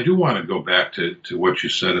 I do want to go back to what you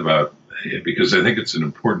said about, because I think it's an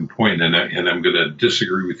important point, and I'm going to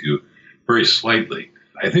disagree with you very slightly.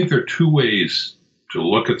 I think there are two ways to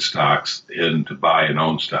look at stocks and to buy and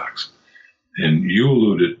own stocks. And you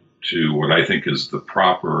alluded to what I think is the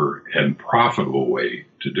proper and profitable way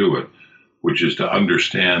to do it, which is to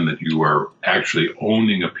understand that you are actually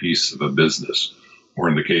owning a piece of a business, or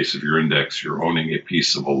in the case of your index, you're owning a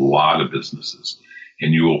piece of a lot of businesses,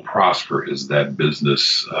 and you will prosper as that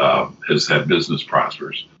business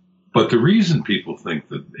prospers. But the reason people think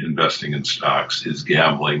that investing in stocks is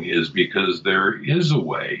gambling is because there is a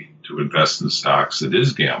way to invest in stocks that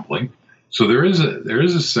is gambling. So there is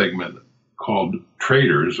a segment called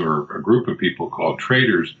traders, or a group of people called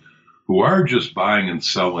traders, who are just buying and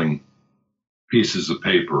selling pieces of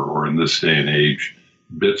paper, or in this day and age,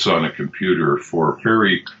 bits on a computer for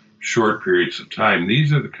very short periods of time.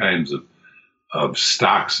 These are the kinds of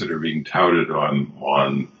stocks that are being touted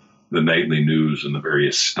on the nightly news and the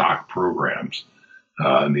various stock programs.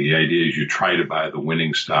 And the idea is you try to buy the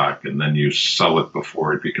winning stock and then you sell it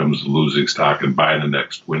before it becomes a losing stock and buy the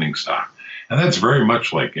next winning stock. And that's very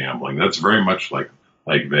much like gambling. That's very much like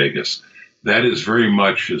Vegas. That is very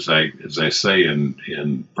much, as I say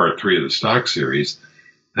in part 3 of the stock series,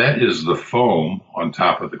 that is the foam on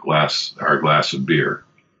top of our glass of beer.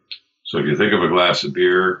 So if you think of a glass of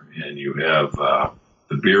beer and you have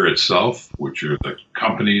the beer itself, which are the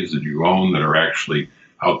companies that you own that are actually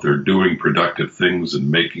out there doing productive things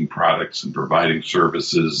and making products and providing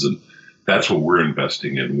services, and that's what we're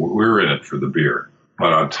investing in. We're in it for the beer.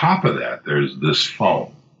 But on top of that, there's this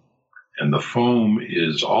foam. And the foam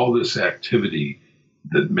is all this activity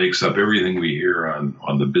that makes up everything we hear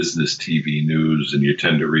on the business TV news, and you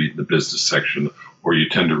tend to read in the business section, or you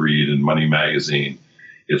tend to read in Money Magazine.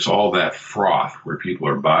 It's all that froth where people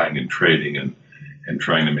are buying and trading and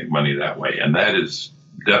trying to make money that way. And that is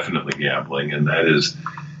definitely gambling, and that is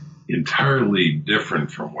entirely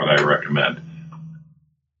different from what I recommend.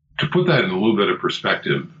 To put that in a little bit of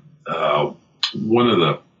perspective, one of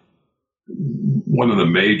the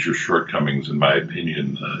major shortcomings, in my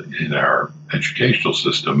opinion, in our educational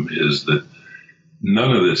system is that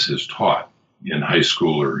none of this is taught in high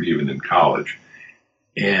school or even in college.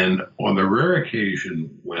 And on the rare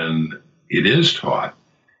occasion when it is taught,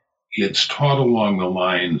 it's taught along the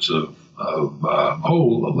lines of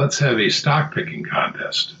let's have a stock picking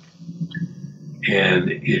contest. And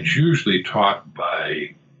it's usually taught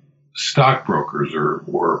by stockbrokers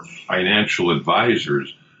or financial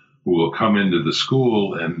advisors who will come into the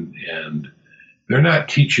school, and they're not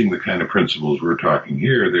teaching the kind of principles we're talking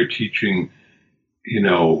here. They're teaching,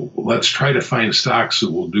 let's try to find stocks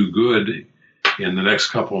that will do good in the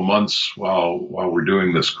next couple of months while we're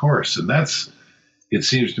doing this course. And it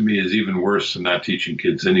seems to me, is even worse than not teaching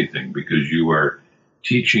kids anything, because you are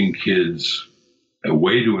teaching kids a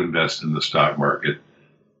way to invest in the stock market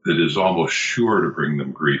that is almost sure to bring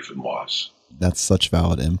them grief and loss. That's such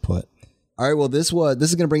valid input. All right, well, this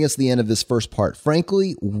is going to bring us to the end of this first part.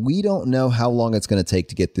 Frankly, we don't know how long it's going to take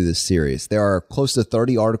to get through this series. There are close to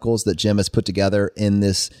 30 articles that Jim has put together in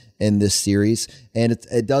this series, and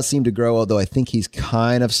it does seem to grow, although I think he's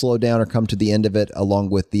kind of slowed down or come to the end of it along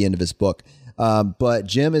with the end of his book. But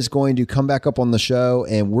Jim is going to come back up on the show,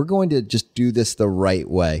 and we're going to just do this the right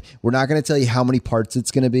way. We're not going to tell you how many parts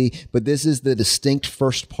it's going to be, but this is the distinct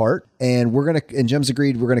first part. And and Jim's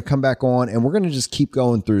agreed, we're going to come back on and we're going to just keep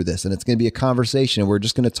going through this. And it's going to be a conversation. We're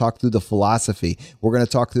just going to talk through the philosophy. We're going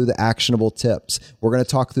to talk through the actionable tips. We're going to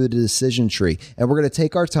talk through the decision tree, and we're going to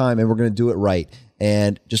take our time and we're going to do it right.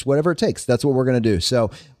 And just whatever it takes, that's what we're going to do. So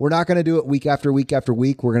we're not going to do it week after week after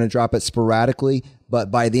week. We're going to drop it sporadically. But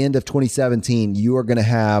by the end of 2017, you are going to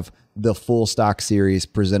have the full stock series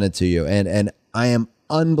presented to you. And I am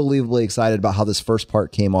unbelievably excited about how this first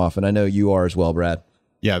part came off. And I know you are as well, Brad.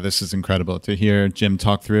 Yeah, this is incredible to hear Jim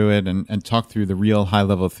talk through it and talk through the real high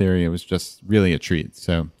level theory. It was just really a treat.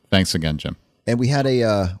 So thanks again, Jim. And we have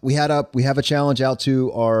a challenge out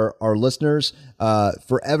to our listeners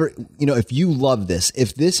forever. If you love this,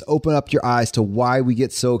 if this opened up your eyes to why we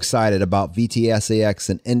get so excited about VTSAX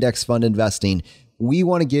and index fund investing, we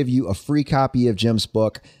want to give you a free copy of Jim's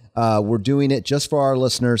book. We're doing it just for our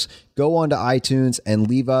listeners. Go on to iTunes and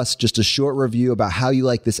leave us just a short review about how you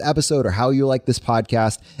like this episode or how you like this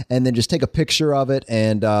podcast, and then just take a picture of it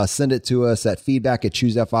and send it to us at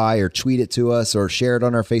feedback@ChooseFI, or tweet it to us or share it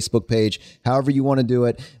on our Facebook page. However you want to do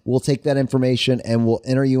it, we'll take that information and we'll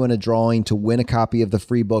enter you in a drawing to win a copy of the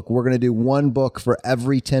free book. We're going to do one book for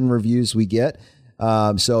every 10 reviews we get.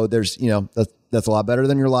 So there's, that's a lot better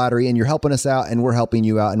than your lottery, and you're helping us out and we're helping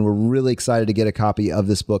you out. And we're really excited to get a copy of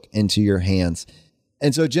this book into your hands.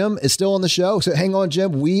 And so Jim is still on the show. So hang on,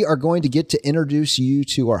 Jim. We are going to get to introduce you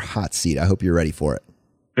to our hot seat. I hope you're ready for it.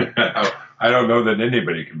 I don't know that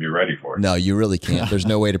anybody can be ready for it. No, you really can't. There's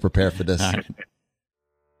no way to prepare for this.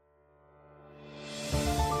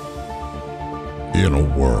 In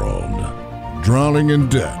a world drowning in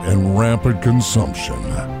debt and rampant consumption,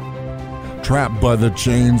 trapped by the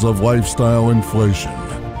chains of lifestyle inflation,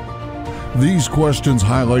 these questions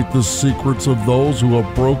highlight the secrets of those who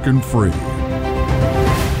have broken free.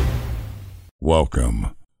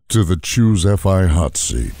 Welcome to the Choose FI Hot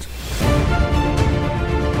Seat.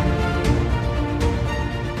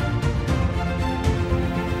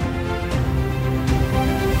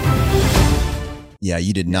 Yeah,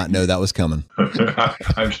 you did not know that was coming.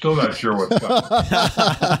 I'm still not sure what's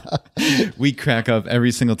coming. We crack up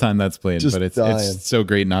every single time that's played, Just but it's dying. so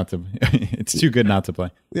great not to. It's too good not to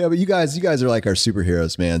play. Yeah, but you guys are like our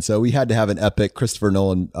superheroes, man. So we had to have an epic Christopher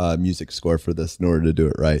Nolan music score for this in order to do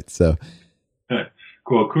it right. So,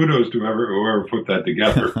 Cool. Kudos to whoever put that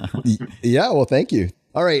together. yeah, well, thank you.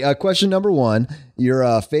 All right, question number 1: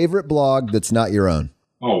 your favorite blog that's not your own.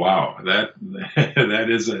 Oh wow, that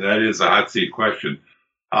is a hot seat question.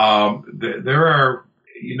 There are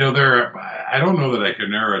I don't know that I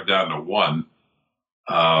can narrow it down to one.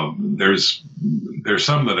 There's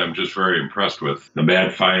some that I'm just very impressed with. The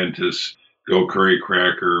Mad Fientist, Go Curry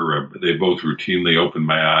Cracker, they both routinely open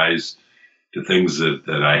my eyes to things that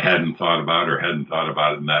I hadn't thought about or hadn't thought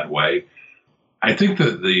about in that way. I think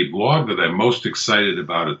that the blog that I'm most excited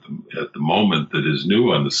about at the moment that is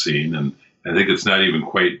new on the scene, and I think it's not even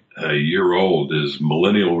quite a year old, is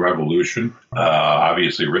Millenial Revolution,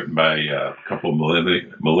 obviously written by a couple of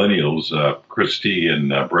millennials, Christy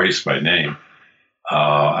and Brace by name.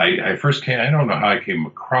 I don't know how I came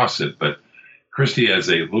across it, but Christy has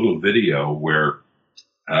a little video where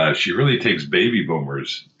she really takes baby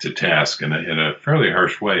boomers to task in a fairly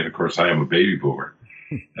harsh way. And of course, I am a baby boomer,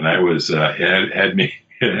 and I was it had me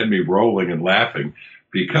rolling and laughing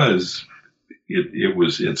because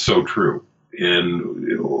it's so true.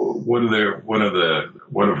 And one of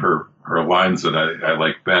her lines that I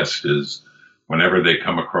like best is whenever they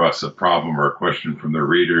come across a problem or a question from their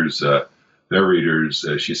readers,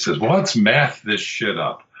 she says, "Well, let's math this shit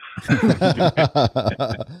up."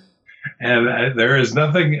 And there's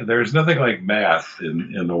nothing like math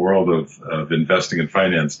in the world of investing and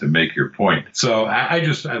finance to make your point. So I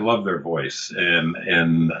love their voice, and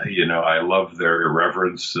I love their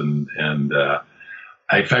irreverence, and in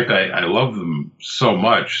fact I love them so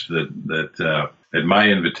much that at my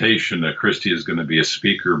invitation, Christy is going to be a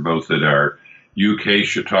speaker both at our UK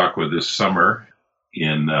Chautauqua this summer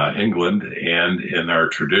in England and in our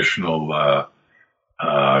traditional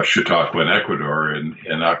Chautauqua in Ecuador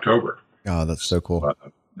in October. Oh, that's so cool.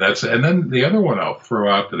 And then the other one I'll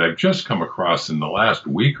throw out that I've just come across in the last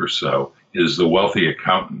week or so is The Wealthy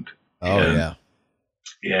Accountant. Oh, and,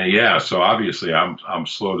 yeah. So obviously I'm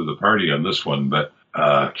slow to the party on this one, but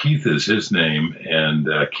Keith is his name, and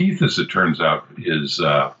Keith, as it turns out, is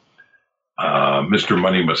Mr.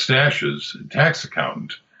 Money Mustache's tax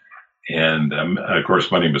accountant. And of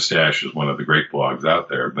course, Money Mustache is one of the great blogs out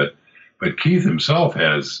there, but Keith himself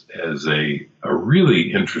has a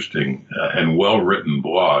really interesting and well-written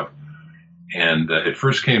blog. And it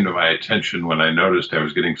first came to my attention when I noticed I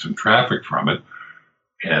was getting some traffic from it.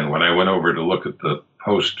 And when I went over to look at the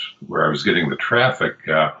post where I was getting the traffic,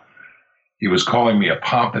 he was calling me a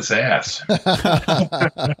pompous ass.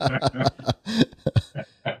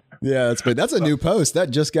 Yeah, that's a new post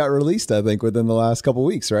that just got released, I think, within the last couple of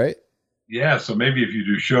weeks, right? Yeah, so maybe if you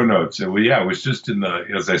do show notes, it was just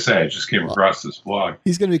as I say, I just came across this blog.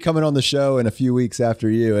 He's going to be coming on the show in a few weeks after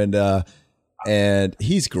you, and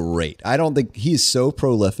he's great. I don't think he's so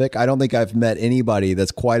prolific. I don't think I've met anybody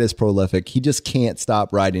that's quite as prolific. He just can't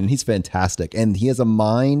stop writing. He's fantastic, and he has a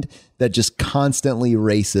mind that just constantly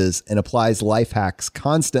races and applies life hacks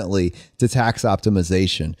constantly to tax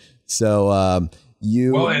optimization. So,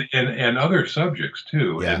 and other subjects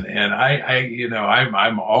too. Yeah. And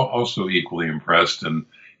I'm also equally impressed. And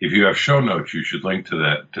if you have show notes, you should link to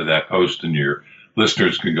that post, and your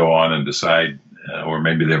listeners can go on and decide, or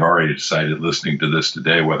maybe they've already decided listening to this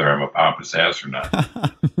today, whether I'm a pompous ass or not.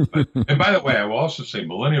 And by the way, I will also say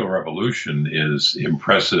Millennial Revolution is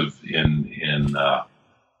impressive in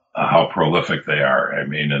how prolific they are. I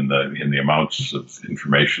mean, in the amounts of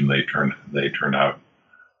information they turn out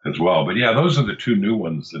as well. But yeah, those are the two new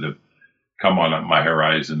ones that have come on my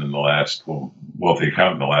horizon in the last, Wealthy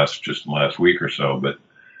Accountant in the last week or so, but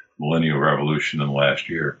Millennial Revolution in the last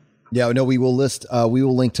year. Yeah, no, we will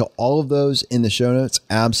link to all of those in the show notes.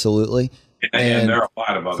 Absolutely. And there are a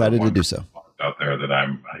lot of other excited to do so out there that I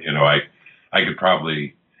could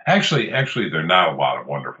probably, actually, there are not a lot of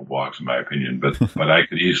wonderful blogs in my opinion, but I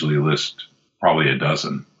could easily list probably a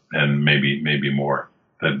dozen and maybe more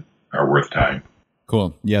that are worth time.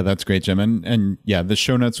 Cool. Yeah, that's great, Jim. And yeah, the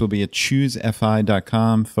show notes will be at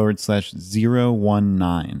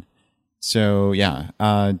choosefi.com/019. So yeah,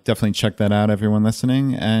 definitely check that out, everyone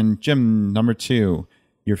listening. And Jim, number 2,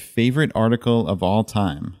 your favorite article of all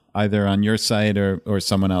time, either on your site or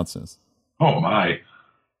someone else's. Oh my.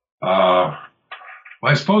 Well,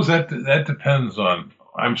 I suppose that depends on,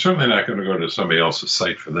 I'm certainly not going to go to somebody else's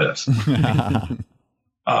site for this. And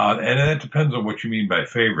that depends on what you mean by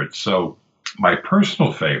favorite. So my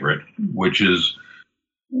personal favorite, which is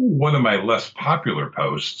one of my less popular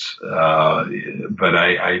posts, but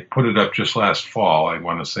I put it up just last fall. I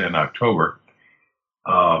want to say in October.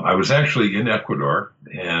 I was actually in Ecuador,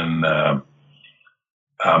 and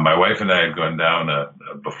my wife and I had gone down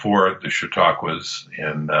before the Chautauquas,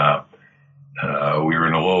 and we were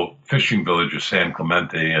in a little fishing village of San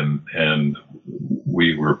Clemente, and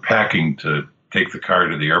we were packing to take the car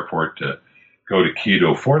to the airport to go to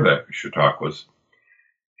Quito for the Chautauquas.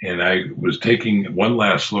 And I was taking one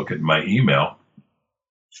last look at my email,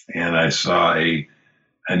 and I saw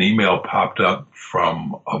an email popped up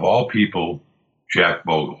from, of all people, Jack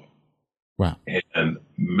Bogle. Wow. And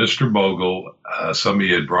Mr. Bogle,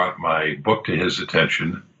 somebody had brought my book to his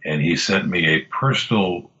attention, and he sent me a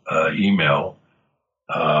personal email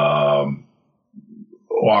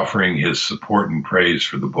offering his support and praise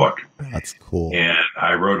for the book. That's cool. And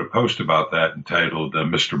I wrote a post about that entitled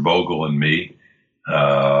Mr. Bogle and Me.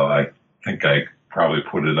 I think I probably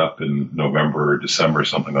put it up in November or December,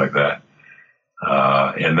 something like that.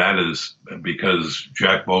 And that is because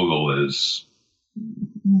Jack Bogle is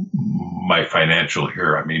my financial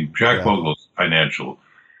hero. I mean, Jack Bogle's a financial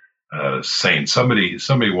saint. Somebody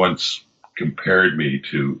once compared me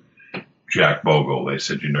to Jack Bogle. They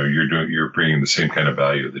said, you're bringing the same kind of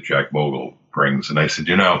value that Jack Bogle brings. And I said,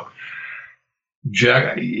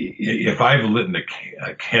 Jack, if I've lit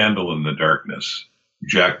a candle in the darkness,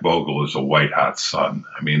 Jack Bogle is a white hot sun.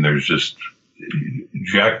 I mean,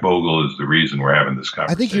 Jack Bogle is the reason we're having this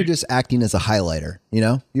conversation. I think you're just acting as a highlighter.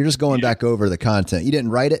 You're just going back over the content. You didn't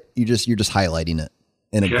write it. You're just highlighting it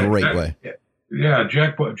in a great way. Yeah,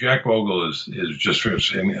 Jack Bogle is just,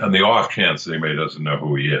 on the off chance that anybody doesn't know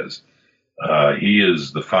who he is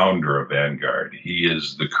the founder of Vanguard. He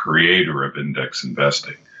is the creator of index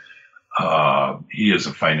investing. He is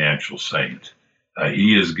a financial saint.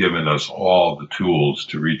 He has given us all the tools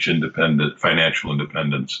to reach financial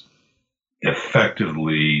independence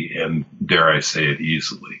effectively and, dare I say it,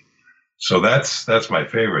 easily. So that's my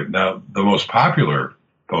favorite. Now, the most popular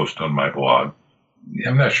post on my blog,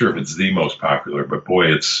 I'm not sure if it's the most popular, but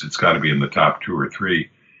boy, it's got to be in the top 2 or 3,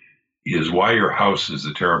 is why your house is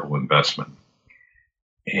a terrible investment.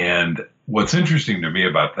 And what's interesting to me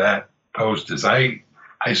about that post is I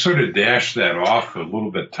sort of dashed that off a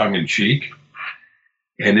little bit tongue in cheek.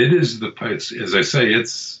 And it is as I say,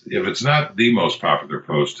 if it's not the most popular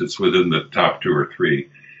post, it's within the top 2 or 3.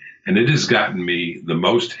 And it has gotten me the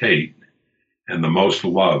most hate and the most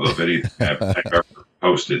love of anything I've ever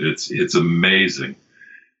posted. It's amazing.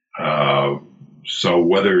 So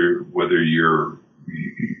whether you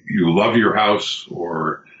love your house,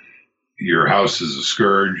 or your house is a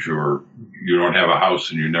scourge, or you don't have a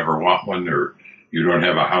house and you never want one, or you don't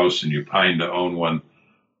have a house and you pine to own one,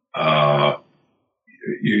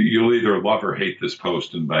 you'll either love or hate this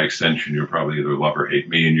post, and by extension, you'll probably either love or hate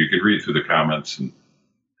me. And you can read through the comments and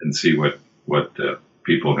see what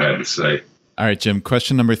people have had to say. All right, Jim,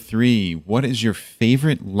 question number 3. What is your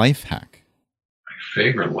favorite life hack? My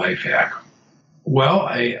favorite life hack? Well,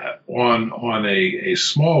 on a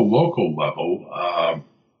small local level,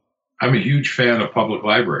 I'm a huge fan of public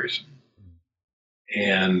libraries.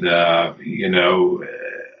 And,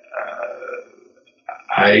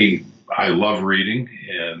 I love reading,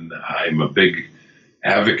 and I'm a big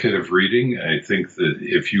advocate of reading. I think that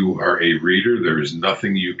if you are a reader, there is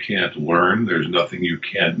nothing you can't learn. There's nothing you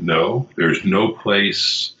can't know. There's no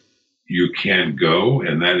place you can't go,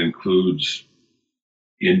 and that includes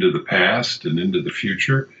into the past and into the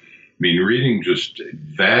future. I mean, reading just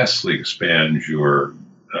vastly expands your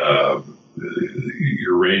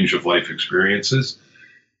range of life experiences,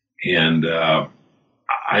 and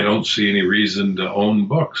I don't see any reason to own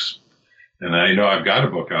books. And I know I've got a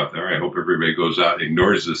book out there. I hope everybody goes out and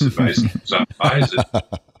ignores this advice and goes out and buys it.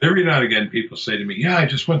 Every now and again, people say to me, yeah, I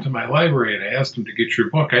just went to my library and I asked them to get your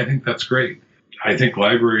book. I think that's great. I think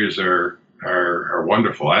libraries are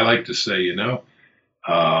wonderful. I like to say,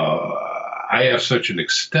 I have such an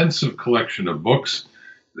extensive collection of books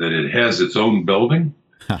that it has its own building,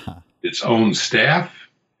 its own staff,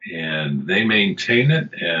 and they maintain it.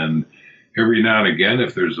 And every now and again,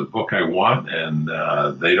 if there's a book I want and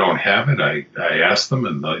they don't have it, I ask them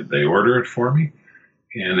and they order it for me,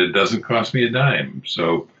 and it doesn't cost me a dime.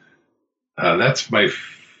 So that's my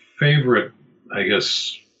favorite, I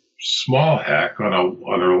guess, small hack. On a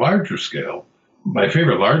larger scale, my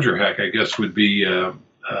favorite larger hack, I guess, would be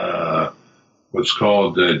what's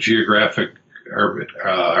called geographic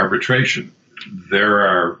arbitration. There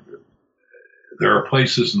are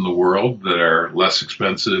places in the world that are less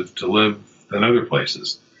expensive to live than other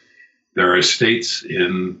places. There are states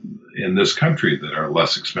in this country that are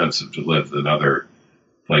less expensive to live than other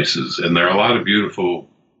places. And there are a lot of beautiful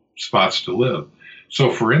spots to live.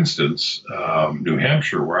 So, for instance, New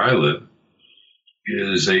Hampshire, where I live,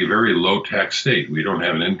 is a very low tax state. We don't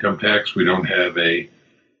have an income tax. We don't have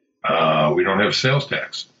sales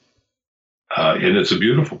tax, and it's a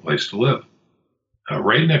beautiful place to live.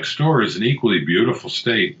 Right next door is an equally beautiful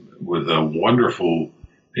state with a wonderful.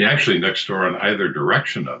 Actually, next door on either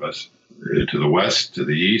direction of us, to the west, to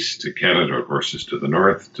the east, to Canada, of course, is to the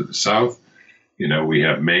north, to the south. We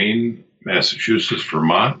have Maine, Massachusetts,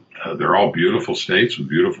 Vermont. They're all beautiful states with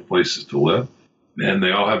beautiful places to live, and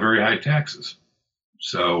they all have very high taxes.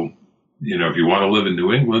 So, if you want to live in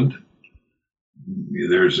New England,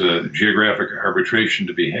 there's a geographic arbitration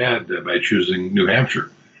to be had by choosing New Hampshire.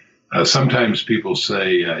 Sometimes people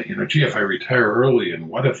say, gee, if I retire early, and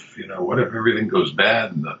what if everything goes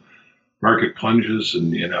bad and the market plunges,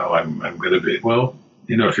 and I'm going to be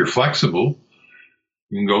if you're flexible,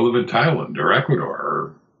 you can go live in Thailand or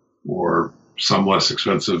Ecuador or some less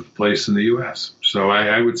expensive place in the U.S. So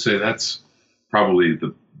I would say that's probably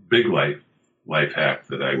the big life hack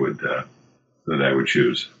that I would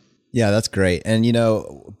choose. Yeah, that's great. And,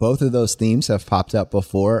 both of those themes have popped up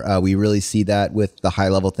before. We really see that with the high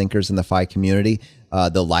level thinkers in the FI community.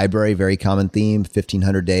 The library, very common theme,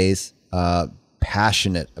 1500 days,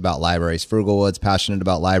 passionate about libraries. Frugal Woods, passionate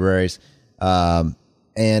about libraries.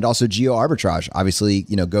 And also geo arbitrage. Obviously,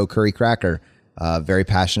 Go Curry Cracker, very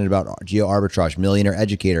passionate about geo arbitrage. Millionaire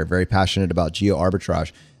Educator, very passionate about geo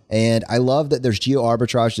arbitrage. And I love that there's geo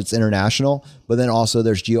arbitrage that's international, but then also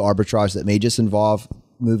there's geo arbitrage that may just involve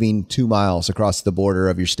moving 2 miles across the border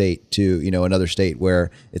of your state to, another state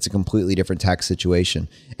where it's a completely different tax situation.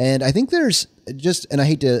 And I think there's and I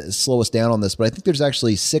hate to slow us down on this, but I think there's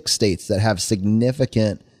actually 6 states that have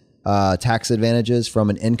significant tax advantages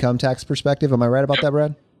from an income tax perspective. Am I right about that,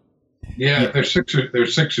 Brad? Yeah, there's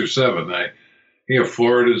 6 or 7.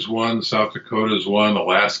 Florida's one, South Dakota's one,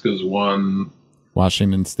 Alaska's one.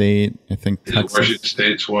 Washington State, I think Texas. Washington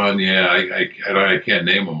State's one. Yeah, I can't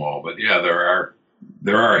name them all, but yeah,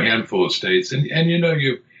 there are a handful of states, and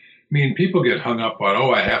people get hung up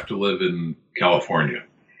on, I have to live in California.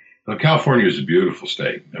 Now, California is a beautiful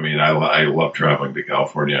state. I love traveling to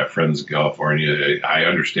California. I have friends in California. I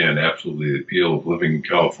understand absolutely the appeal of living in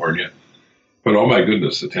California, but oh my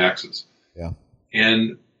goodness, the taxes. Yeah,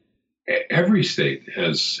 and every state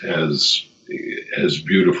has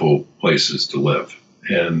beautiful places to live,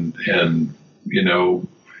 and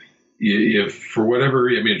if for whatever,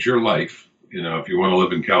 it's your life. If you want to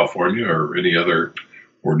live in California or any other,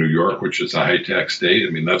 or New York, which is a high tax state,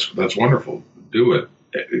 that's wonderful. Do it.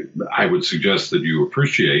 I would suggest that you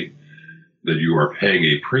appreciate that you are paying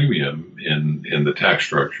a premium in the tax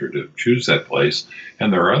structure to choose that place.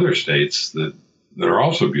 And there are other states that are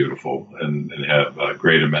also beautiful and have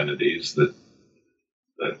great amenities that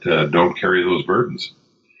don't carry those burdens.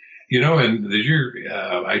 And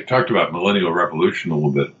I talked about Millennial Revolution a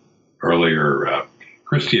little bit earlier.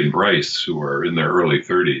 Christy and Bryce, who are in their early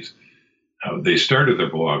 30s, they started their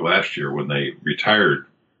blog last year when they retired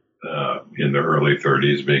in their early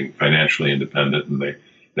 30s, being financially independent, and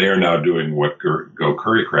they are now doing what Go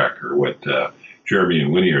Curry Cracker, what Jeremy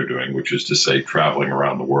and Winnie are doing, which is to say traveling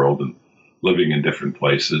around the world and living in different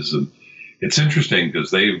places. And it's interesting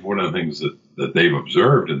because one of the things that they've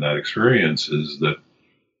observed in that experience is that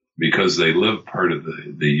because they live part of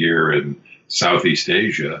the year in Southeast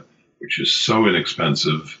Asia, which is so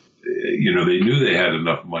inexpensive, they knew they had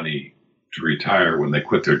enough money to retire when they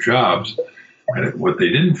quit their jobs. And what they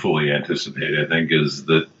didn't fully anticipate, I think, is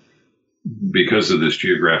that because of this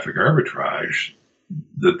geographic arbitrage,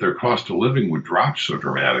 that their cost of living would drop so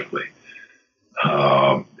dramatically,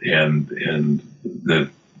 and that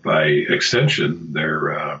by extension,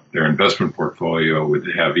 their investment portfolio would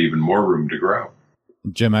have even more room to grow.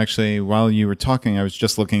 Jim, actually, while you were talking, I was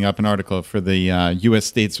just looking up an article for the U.S.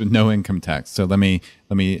 states with no income tax. So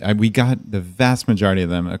we got the vast majority of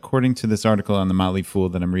them. According to this article on the Motley Fool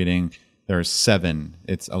that I'm reading, there are 7.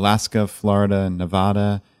 It's Alaska, Florida,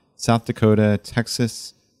 Nevada, South Dakota,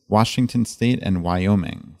 Texas, Washington State, and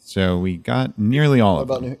Wyoming. So we got nearly all of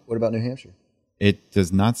them. What about New Hampshire? It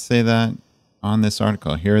does not say that on this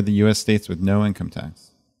article. Here are the U.S. states with no income tax.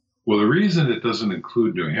 Well, the reason it doesn't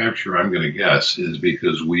include New Hampshire, I'm going to guess, is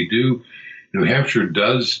because New Hampshire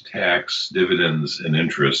does tax dividends and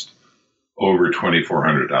interest over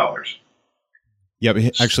 $2,400. Yeah,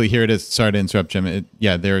 but actually, here it is. Sorry to interrupt, Jim.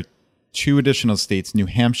 There are 2 additional states, New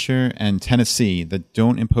Hampshire and Tennessee, that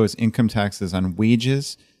don't impose income taxes on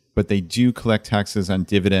wages, but they do collect taxes on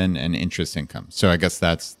dividend and interest income. So I guess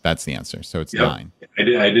that's the answer. So it's 9. I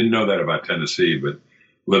didn't know that about Tennessee, but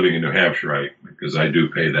living in New Hampshire, because I do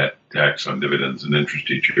pay that tax on dividends and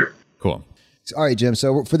interest each year. Cool. All right, Jim.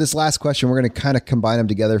 So for this last question, we're going to kind of combine them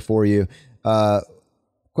together for you.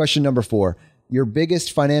 Question number 4, your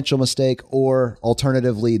biggest financial mistake, or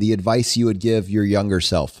alternatively, the advice you would give your younger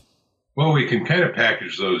self. Well, we can kind of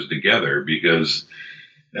package those together because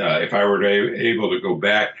if I were able to go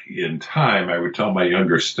back in time, I would tell my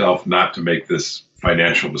younger self not to make this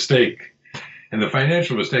financial mistake. And the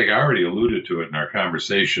financial mistake, I already alluded to it in our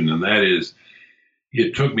conversation, and that is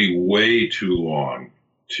it took me way too long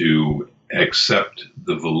to accept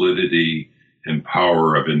the validity and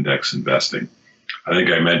power of index investing. I think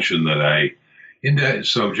I mentioned that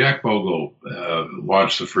so Jack Bogle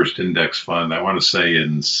launched the first index fund, I want to say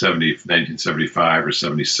in 1975 or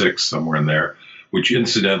 76, somewhere in there, which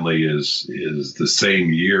incidentally is the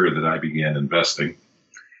same year that I began investing.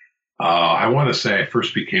 I want to say I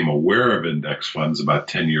first became aware of index funds about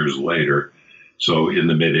 10 years later. So in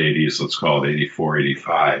the mid 80s, let's call it 84,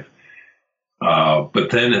 85. But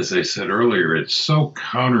then, as I said earlier, it's so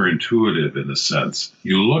counterintuitive in a sense.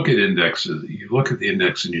 You look at indexes, you look at the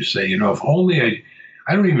index and you say, if only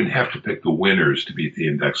I don't even have to pick the winners to beat the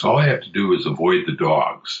index. All I have to do is avoid the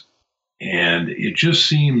dogs. And it just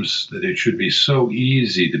seems that it should be so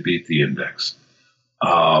easy to beat the index.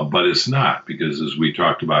 But it's not, because as we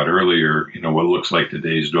talked about earlier, what looks like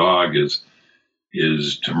today's dog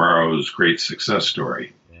is tomorrow's great success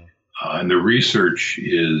story. And the research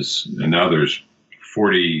is, and now there's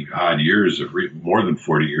 40 odd years more than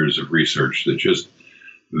 40 years of research that just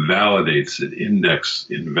validates that index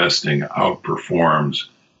investing outperforms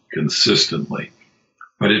consistently.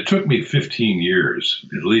 But it took me 15 years,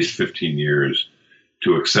 at least 15 years,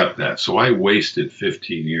 to accept that. So I wasted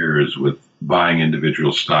 15 years with buying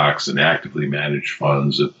individual stocks and actively managed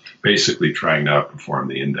funds, and basically trying to outperform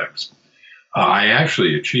the index. I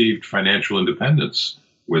actually achieved financial independence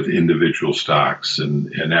with individual stocks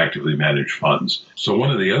and actively managed funds. So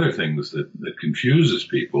one of the other things that confuses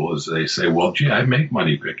people is they say, well, gee, I've made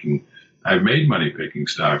money picking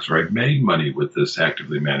stocks, or I've made money with this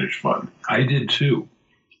actively managed fund. I did too.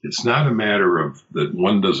 It's not a matter of that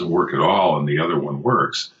one doesn't work at all and the other one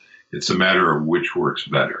works. It's a matter of which works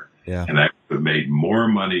better. Yeah. And I have made more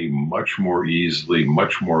money much more easily,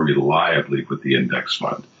 much more reliably with the index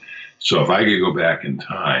fund. So if I could go back in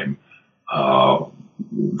time,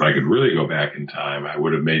 if I could really go back in time, I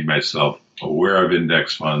would have made myself aware of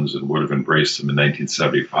index funds and would have embraced them in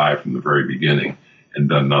 1975 from the very beginning and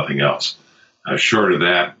done nothing else. Short of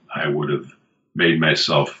that, I would have made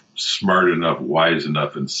myself smart enough, wise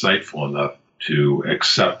enough, insightful enough to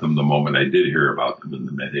accept them the moment I did hear about them in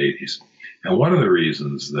the mid-'80s. And one of the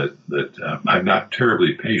reasons that I'm not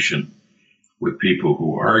terribly patient with people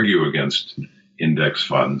who argue against index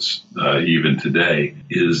funds, even today,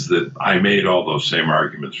 is that I made all those same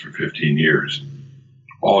arguments for 15 years.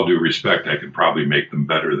 All due respect, I could probably make them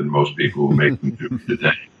better than most people who make them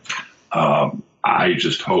today. I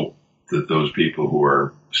just hope that those people who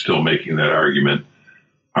are still making that argument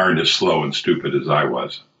aren't as slow and stupid as I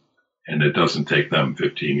was, and it doesn't take them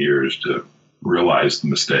 15 years to realize the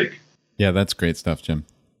mistake. Yeah, that's great stuff, Jim.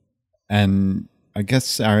 And I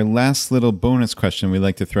guess our last little bonus question we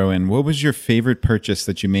like to throw in: what was your favorite purchase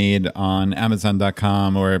that you made on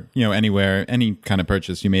Amazon.com or anywhere, any kind of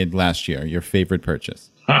purchase you made last year? Your favorite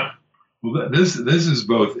purchase? Well, this is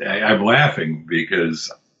both. I'm laughing because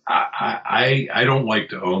I don't like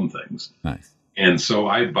to own things. Nice. And so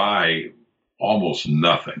I buy almost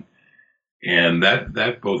nothing. And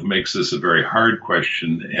that both makes this a very hard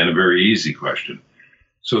question and a very easy question.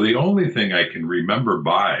 So the only thing I can remember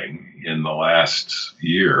buying in the last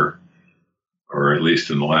year, or at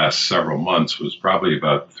least in the last several months, was probably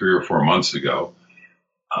about 3 or 4 months ago.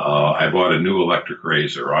 I bought a new electric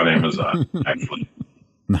razor on Amazon, actually.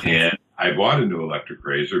 Nice. And I bought a new electric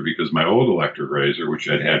razor because my old electric razor, which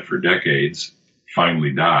I'd had for decades,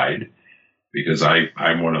 finally died, because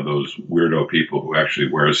I'm one of those weirdo people who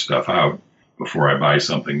actually wears stuff out before I buy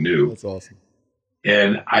something new. That's awesome.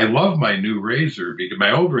 And I love my new razor because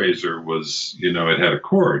my old razor was, it had a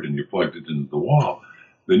cord and you plugged it into the wall.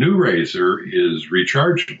 The new razor is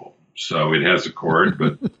rechargeable. So it has a cord,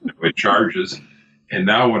 but it charges. And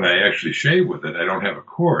now when I actually shave with it, I don't have a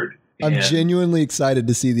cord. I'm genuinely excited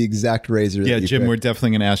to see the exact razor. Yeah, that you Jim, picked. we're definitely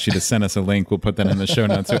going to ask you to send us a link. We'll put that in the show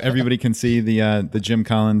notes so everybody can see the Jim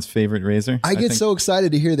Collins favorite razor. I get so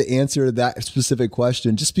excited to hear the answer to that specific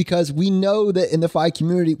question, just because we know that in the FI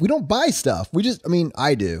community, we don't buy stuff.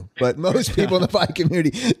 I do, but most people in the FI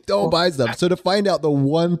community don't buy stuff. So to find out the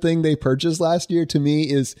one thing they purchased last year, to me,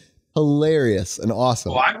 is Hilarious and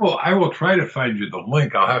awesome. Well, I will try to find you the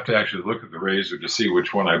link. I'll have to actually look at the razor to see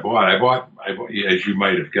which one I bought. I bought, as you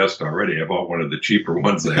might have guessed already, I bought one of the cheaper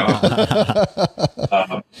ones they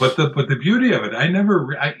offer. But the beauty of it,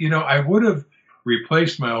 I would have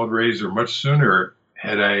replaced my old razor much sooner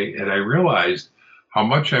had I realized how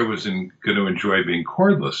much I was going to enjoy being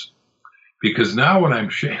cordless. Because now when I'm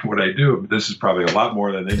what I do, this is probably a lot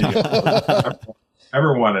more than any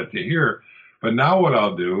ever wanted to hear. But now what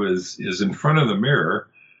I'll do is in front of the mirror,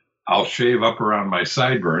 I'll shave up around my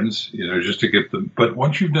sideburns, just to get them. But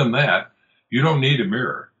once you've done that, you don't need a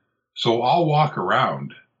mirror. So I'll walk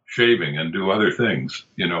around shaving and do other things,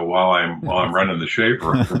 while I'm running the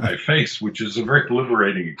shaver over my face, which is a very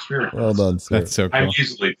liberating experience. Well done, sir. That's so cool. I'm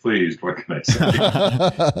easily pleased. What can I say?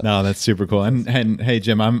 No, that's super cool. And hey,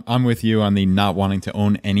 Jim, I'm with you on the not wanting to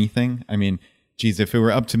own anything. I mean, geez, if it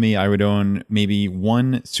were up to me, I would own maybe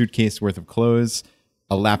one suitcase worth of clothes,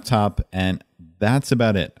 a laptop, and that's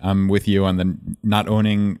about it. I'm with you on the not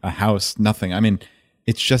owning a house, nothing. I mean,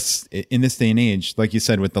 it's just in this day and age, like you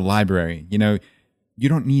said, with the library, you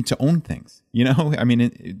don't need to own things, I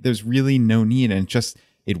mean, there's really no need. And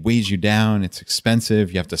it weighs you down. It's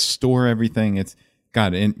expensive. You have to store everything.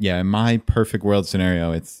 In my perfect world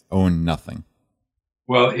scenario, it's own nothing.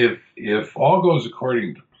 Well, if all goes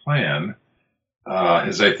according to plan,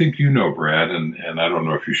 as I think Brad, and I don't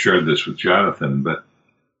know if you shared this with Jonathan, but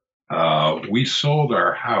we sold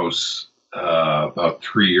our house about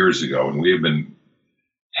 3 years ago, and we have been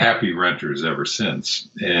happy renters ever since.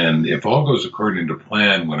 And if all goes according to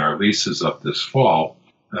plan, when our lease is up this fall,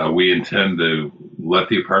 we intend to let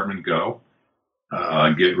the apartment go,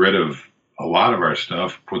 get rid of a lot of our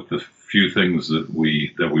stuff, put the few things that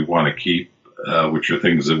we want to keep, which are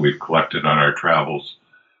things that we've collected on our travels,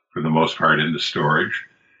 for the most part, into storage.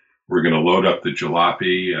 We're going to load up the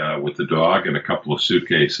jalopy with the dog and a couple of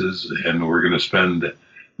suitcases, and we're going to spend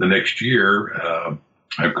the next year,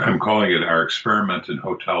 I'm calling it our experiment in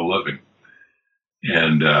hotel living.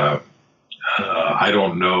 And I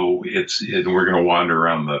don't know, we're going to wander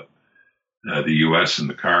around the U.S. in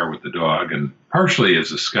the car with the dog, and partially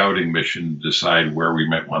as a scouting mission, decide where we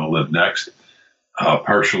might want to live next.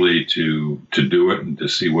 Partially to do it and to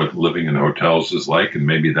see what living in hotels is like, and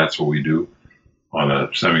maybe that's what we do on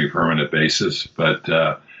a semi-permanent basis. But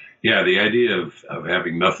the idea of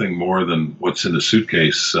having nothing more than what's in a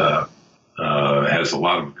suitcase has a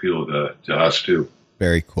lot of appeal to us too.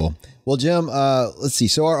 Very cool. Well, Jim, let's see.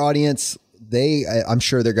 So our audience, I'm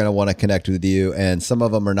sure they're going to want to connect with you, and some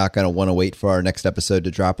of them are not going to want to wait for our next episode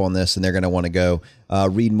to drop on this, and they're going to want to go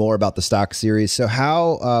read more about the stock series. So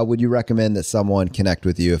how would you recommend that someone connect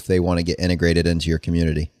with you if they want to get integrated into your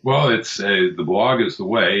community? Well, it's the blog is the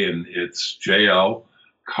way, and it's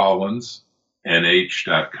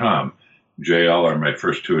jlcollinsnh.com. JL are my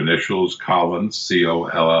first two initials, Collins,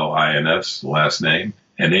 Collins, the last name,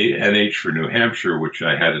 and NH for New Hampshire, which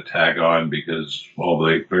I had to tag on because all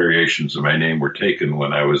the variations of my name were taken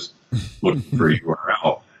when I was looking for a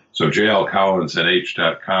URL. So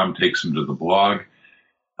jlcollinsnh.com takes them to the blog.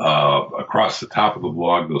 Across the top of the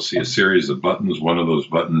blog, they'll see a series of buttons. One of those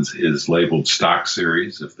buttons is labeled Stock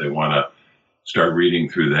Series if they want to start reading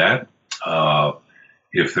through that.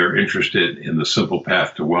 If they're interested in The Simple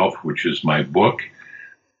Path to Wealth, which is my book,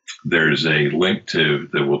 there's a link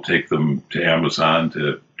that will take them to Amazon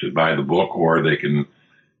to buy the book, or they can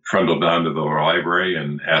trundle down to the library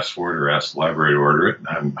and ask for it, or ask the library to order it.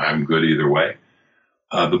 I'm good either way.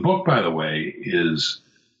 The book, by the way,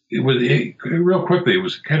 real quickly, it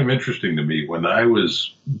was kind of interesting to me. When I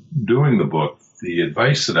was doing the book, the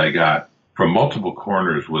advice that I got from multiple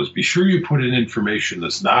corners was, be sure you put in information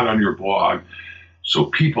that's not on your blog, so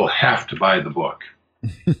people have to buy the book.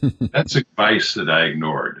 That's advice that I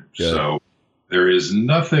ignored. Good. So there is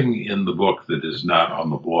nothing in the book that is not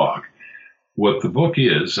on the blog. What the book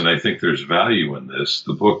is, and I think there's value in this,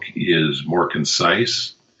 the book is more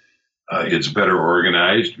concise. It's better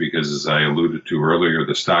organized because, as I alluded to earlier,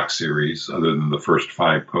 the stock series, other than the first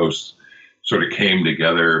 5 posts, sort of came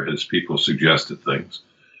together as people suggested things.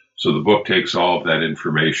 So the book takes all of that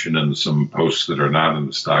information and some posts that are not in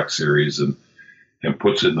the stock series and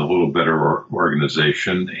puts it in a little better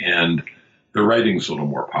organization, and the writing's a little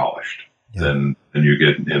more polished than you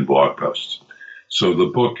get in blog posts. So the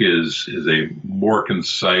book is a more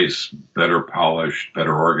concise, better polished,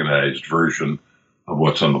 better organized version of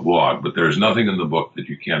what's on the blog. But there's nothing in the book that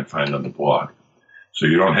you can't find on the blog. So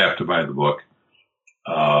you don't have to buy the book.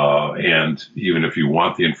 And even if you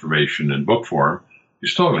want the information in book form, you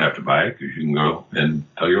still don't have to buy it, because you can go and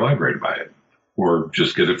tell your library to buy it, or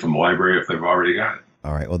just get it from the library if they've already got it.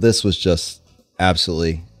 All right. Well, this was just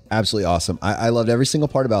absolutely Absolutely awesome. I loved every single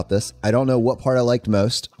part about this. I don't know what part I liked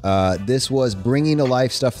most. This was bringing to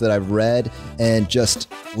life stuff that I've read and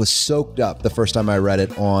just was soaked up the first time I read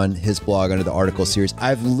it on his blog under the article series.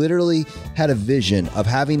 I've literally had a vision of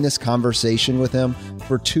having this conversation with him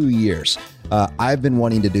for 2 years. I've been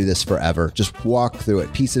wanting to do this forever. Just walk through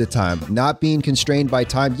it piece at a time, not being constrained by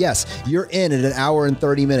time. Yes, you're in at an hour and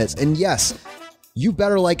 30 minutes. And yes, you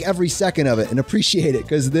better like every second of it and appreciate it,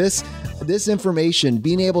 because this information,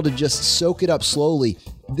 being able to just soak it up slowly,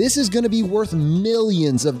 this is going to be worth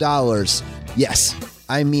millions of dollars. Yes,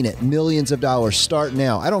 I mean it. Millions of dollars. Start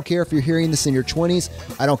now. I don't care if you're hearing this in your 20s.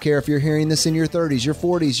 I don't care if you're hearing this in your 30s, your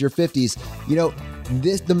 40s, your 50s. You know,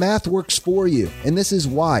 the math works for you. And this is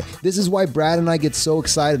why. This is why Brad and I get so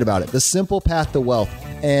excited about it. The simple path to wealth,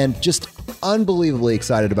 and just unbelievably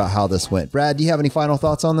excited about how this went. Brad, do you have any final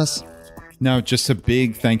thoughts on this? No, just a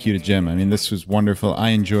big thank you to Jim. I mean, this was wonderful. I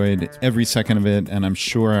enjoyed every second of it, and I'm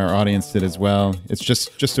sure our audience did as well. It's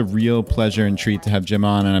just a real pleasure and treat to have Jim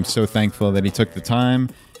on, and I'm so thankful that he took the time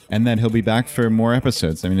and that he'll be back for more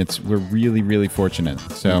episodes. I mean, we're really, really fortunate.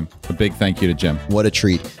 So a big thank you to Jim. What a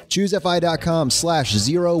treat.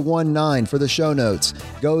 ChooseFI.com/019 for the show notes.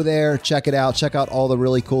 Go there, check it out. Check out all the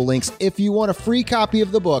really cool links. If you want a free copy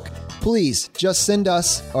of the book, please just send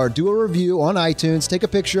us or do a review on iTunes. Take a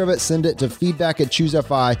picture of it, send it to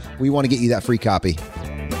feedback@ChooseFI. We want to get you that free copy.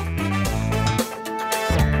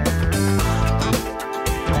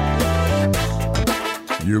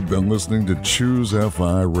 You've been listening to Choose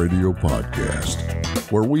FI Radio Podcast,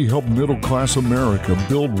 where we help middle-class America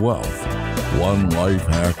build wealth, one life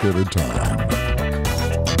hack at a time.